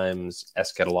end times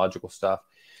eschatological stuff,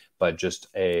 but just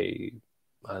an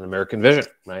American vision,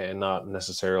 right? And not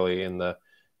necessarily in the,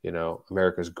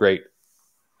 America's great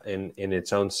in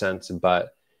its own sense,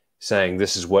 but saying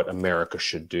this is what America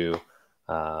should do.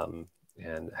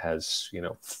 And has,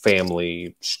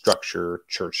 family structure,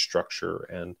 church structure,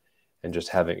 and just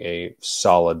having a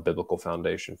solid biblical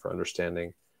foundation for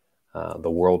understanding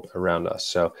the world around us.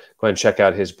 So go ahead and check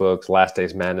out his books. Last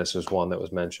Days Madness was one that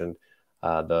was mentioned.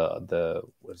 What's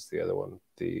the other one?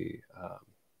 The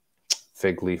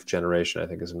Fig Leaf Generation, I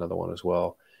think, is another one as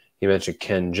well. He mentioned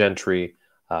Ken Gentry.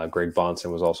 Greg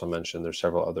Bonson was also mentioned. There's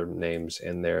several other names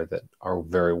in there that are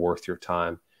very worth your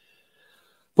time.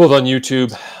 Both on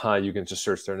YouTube, you can just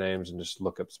search their names and just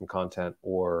look up some content,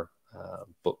 or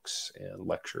books and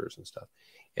lectures and stuff.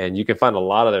 And you can find a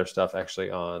lot of their stuff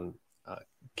actually on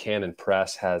Canon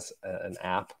Press has an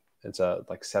app. It's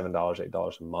like $7,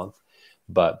 $8 a month.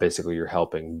 But basically you're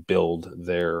helping build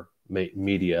their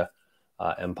media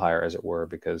empire, as it were,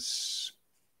 because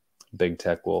big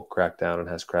tech will crack down and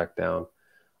has cracked down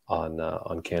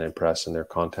on Canon Press and their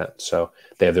content. So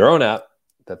they have their own app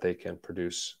that they can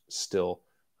produce still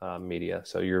media.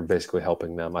 So you're basically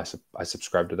helping them. I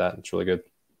subscribe to that. It's really good.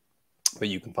 But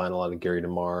you can find a lot of Gary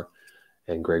DeMar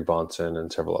and Greg Bonson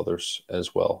and several others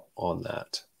as well on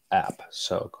that. app.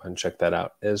 So go ahead and check that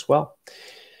out as well.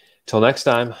 Till next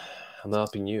time, I'm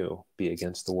helping you be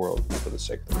against the world for the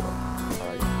sake of the world.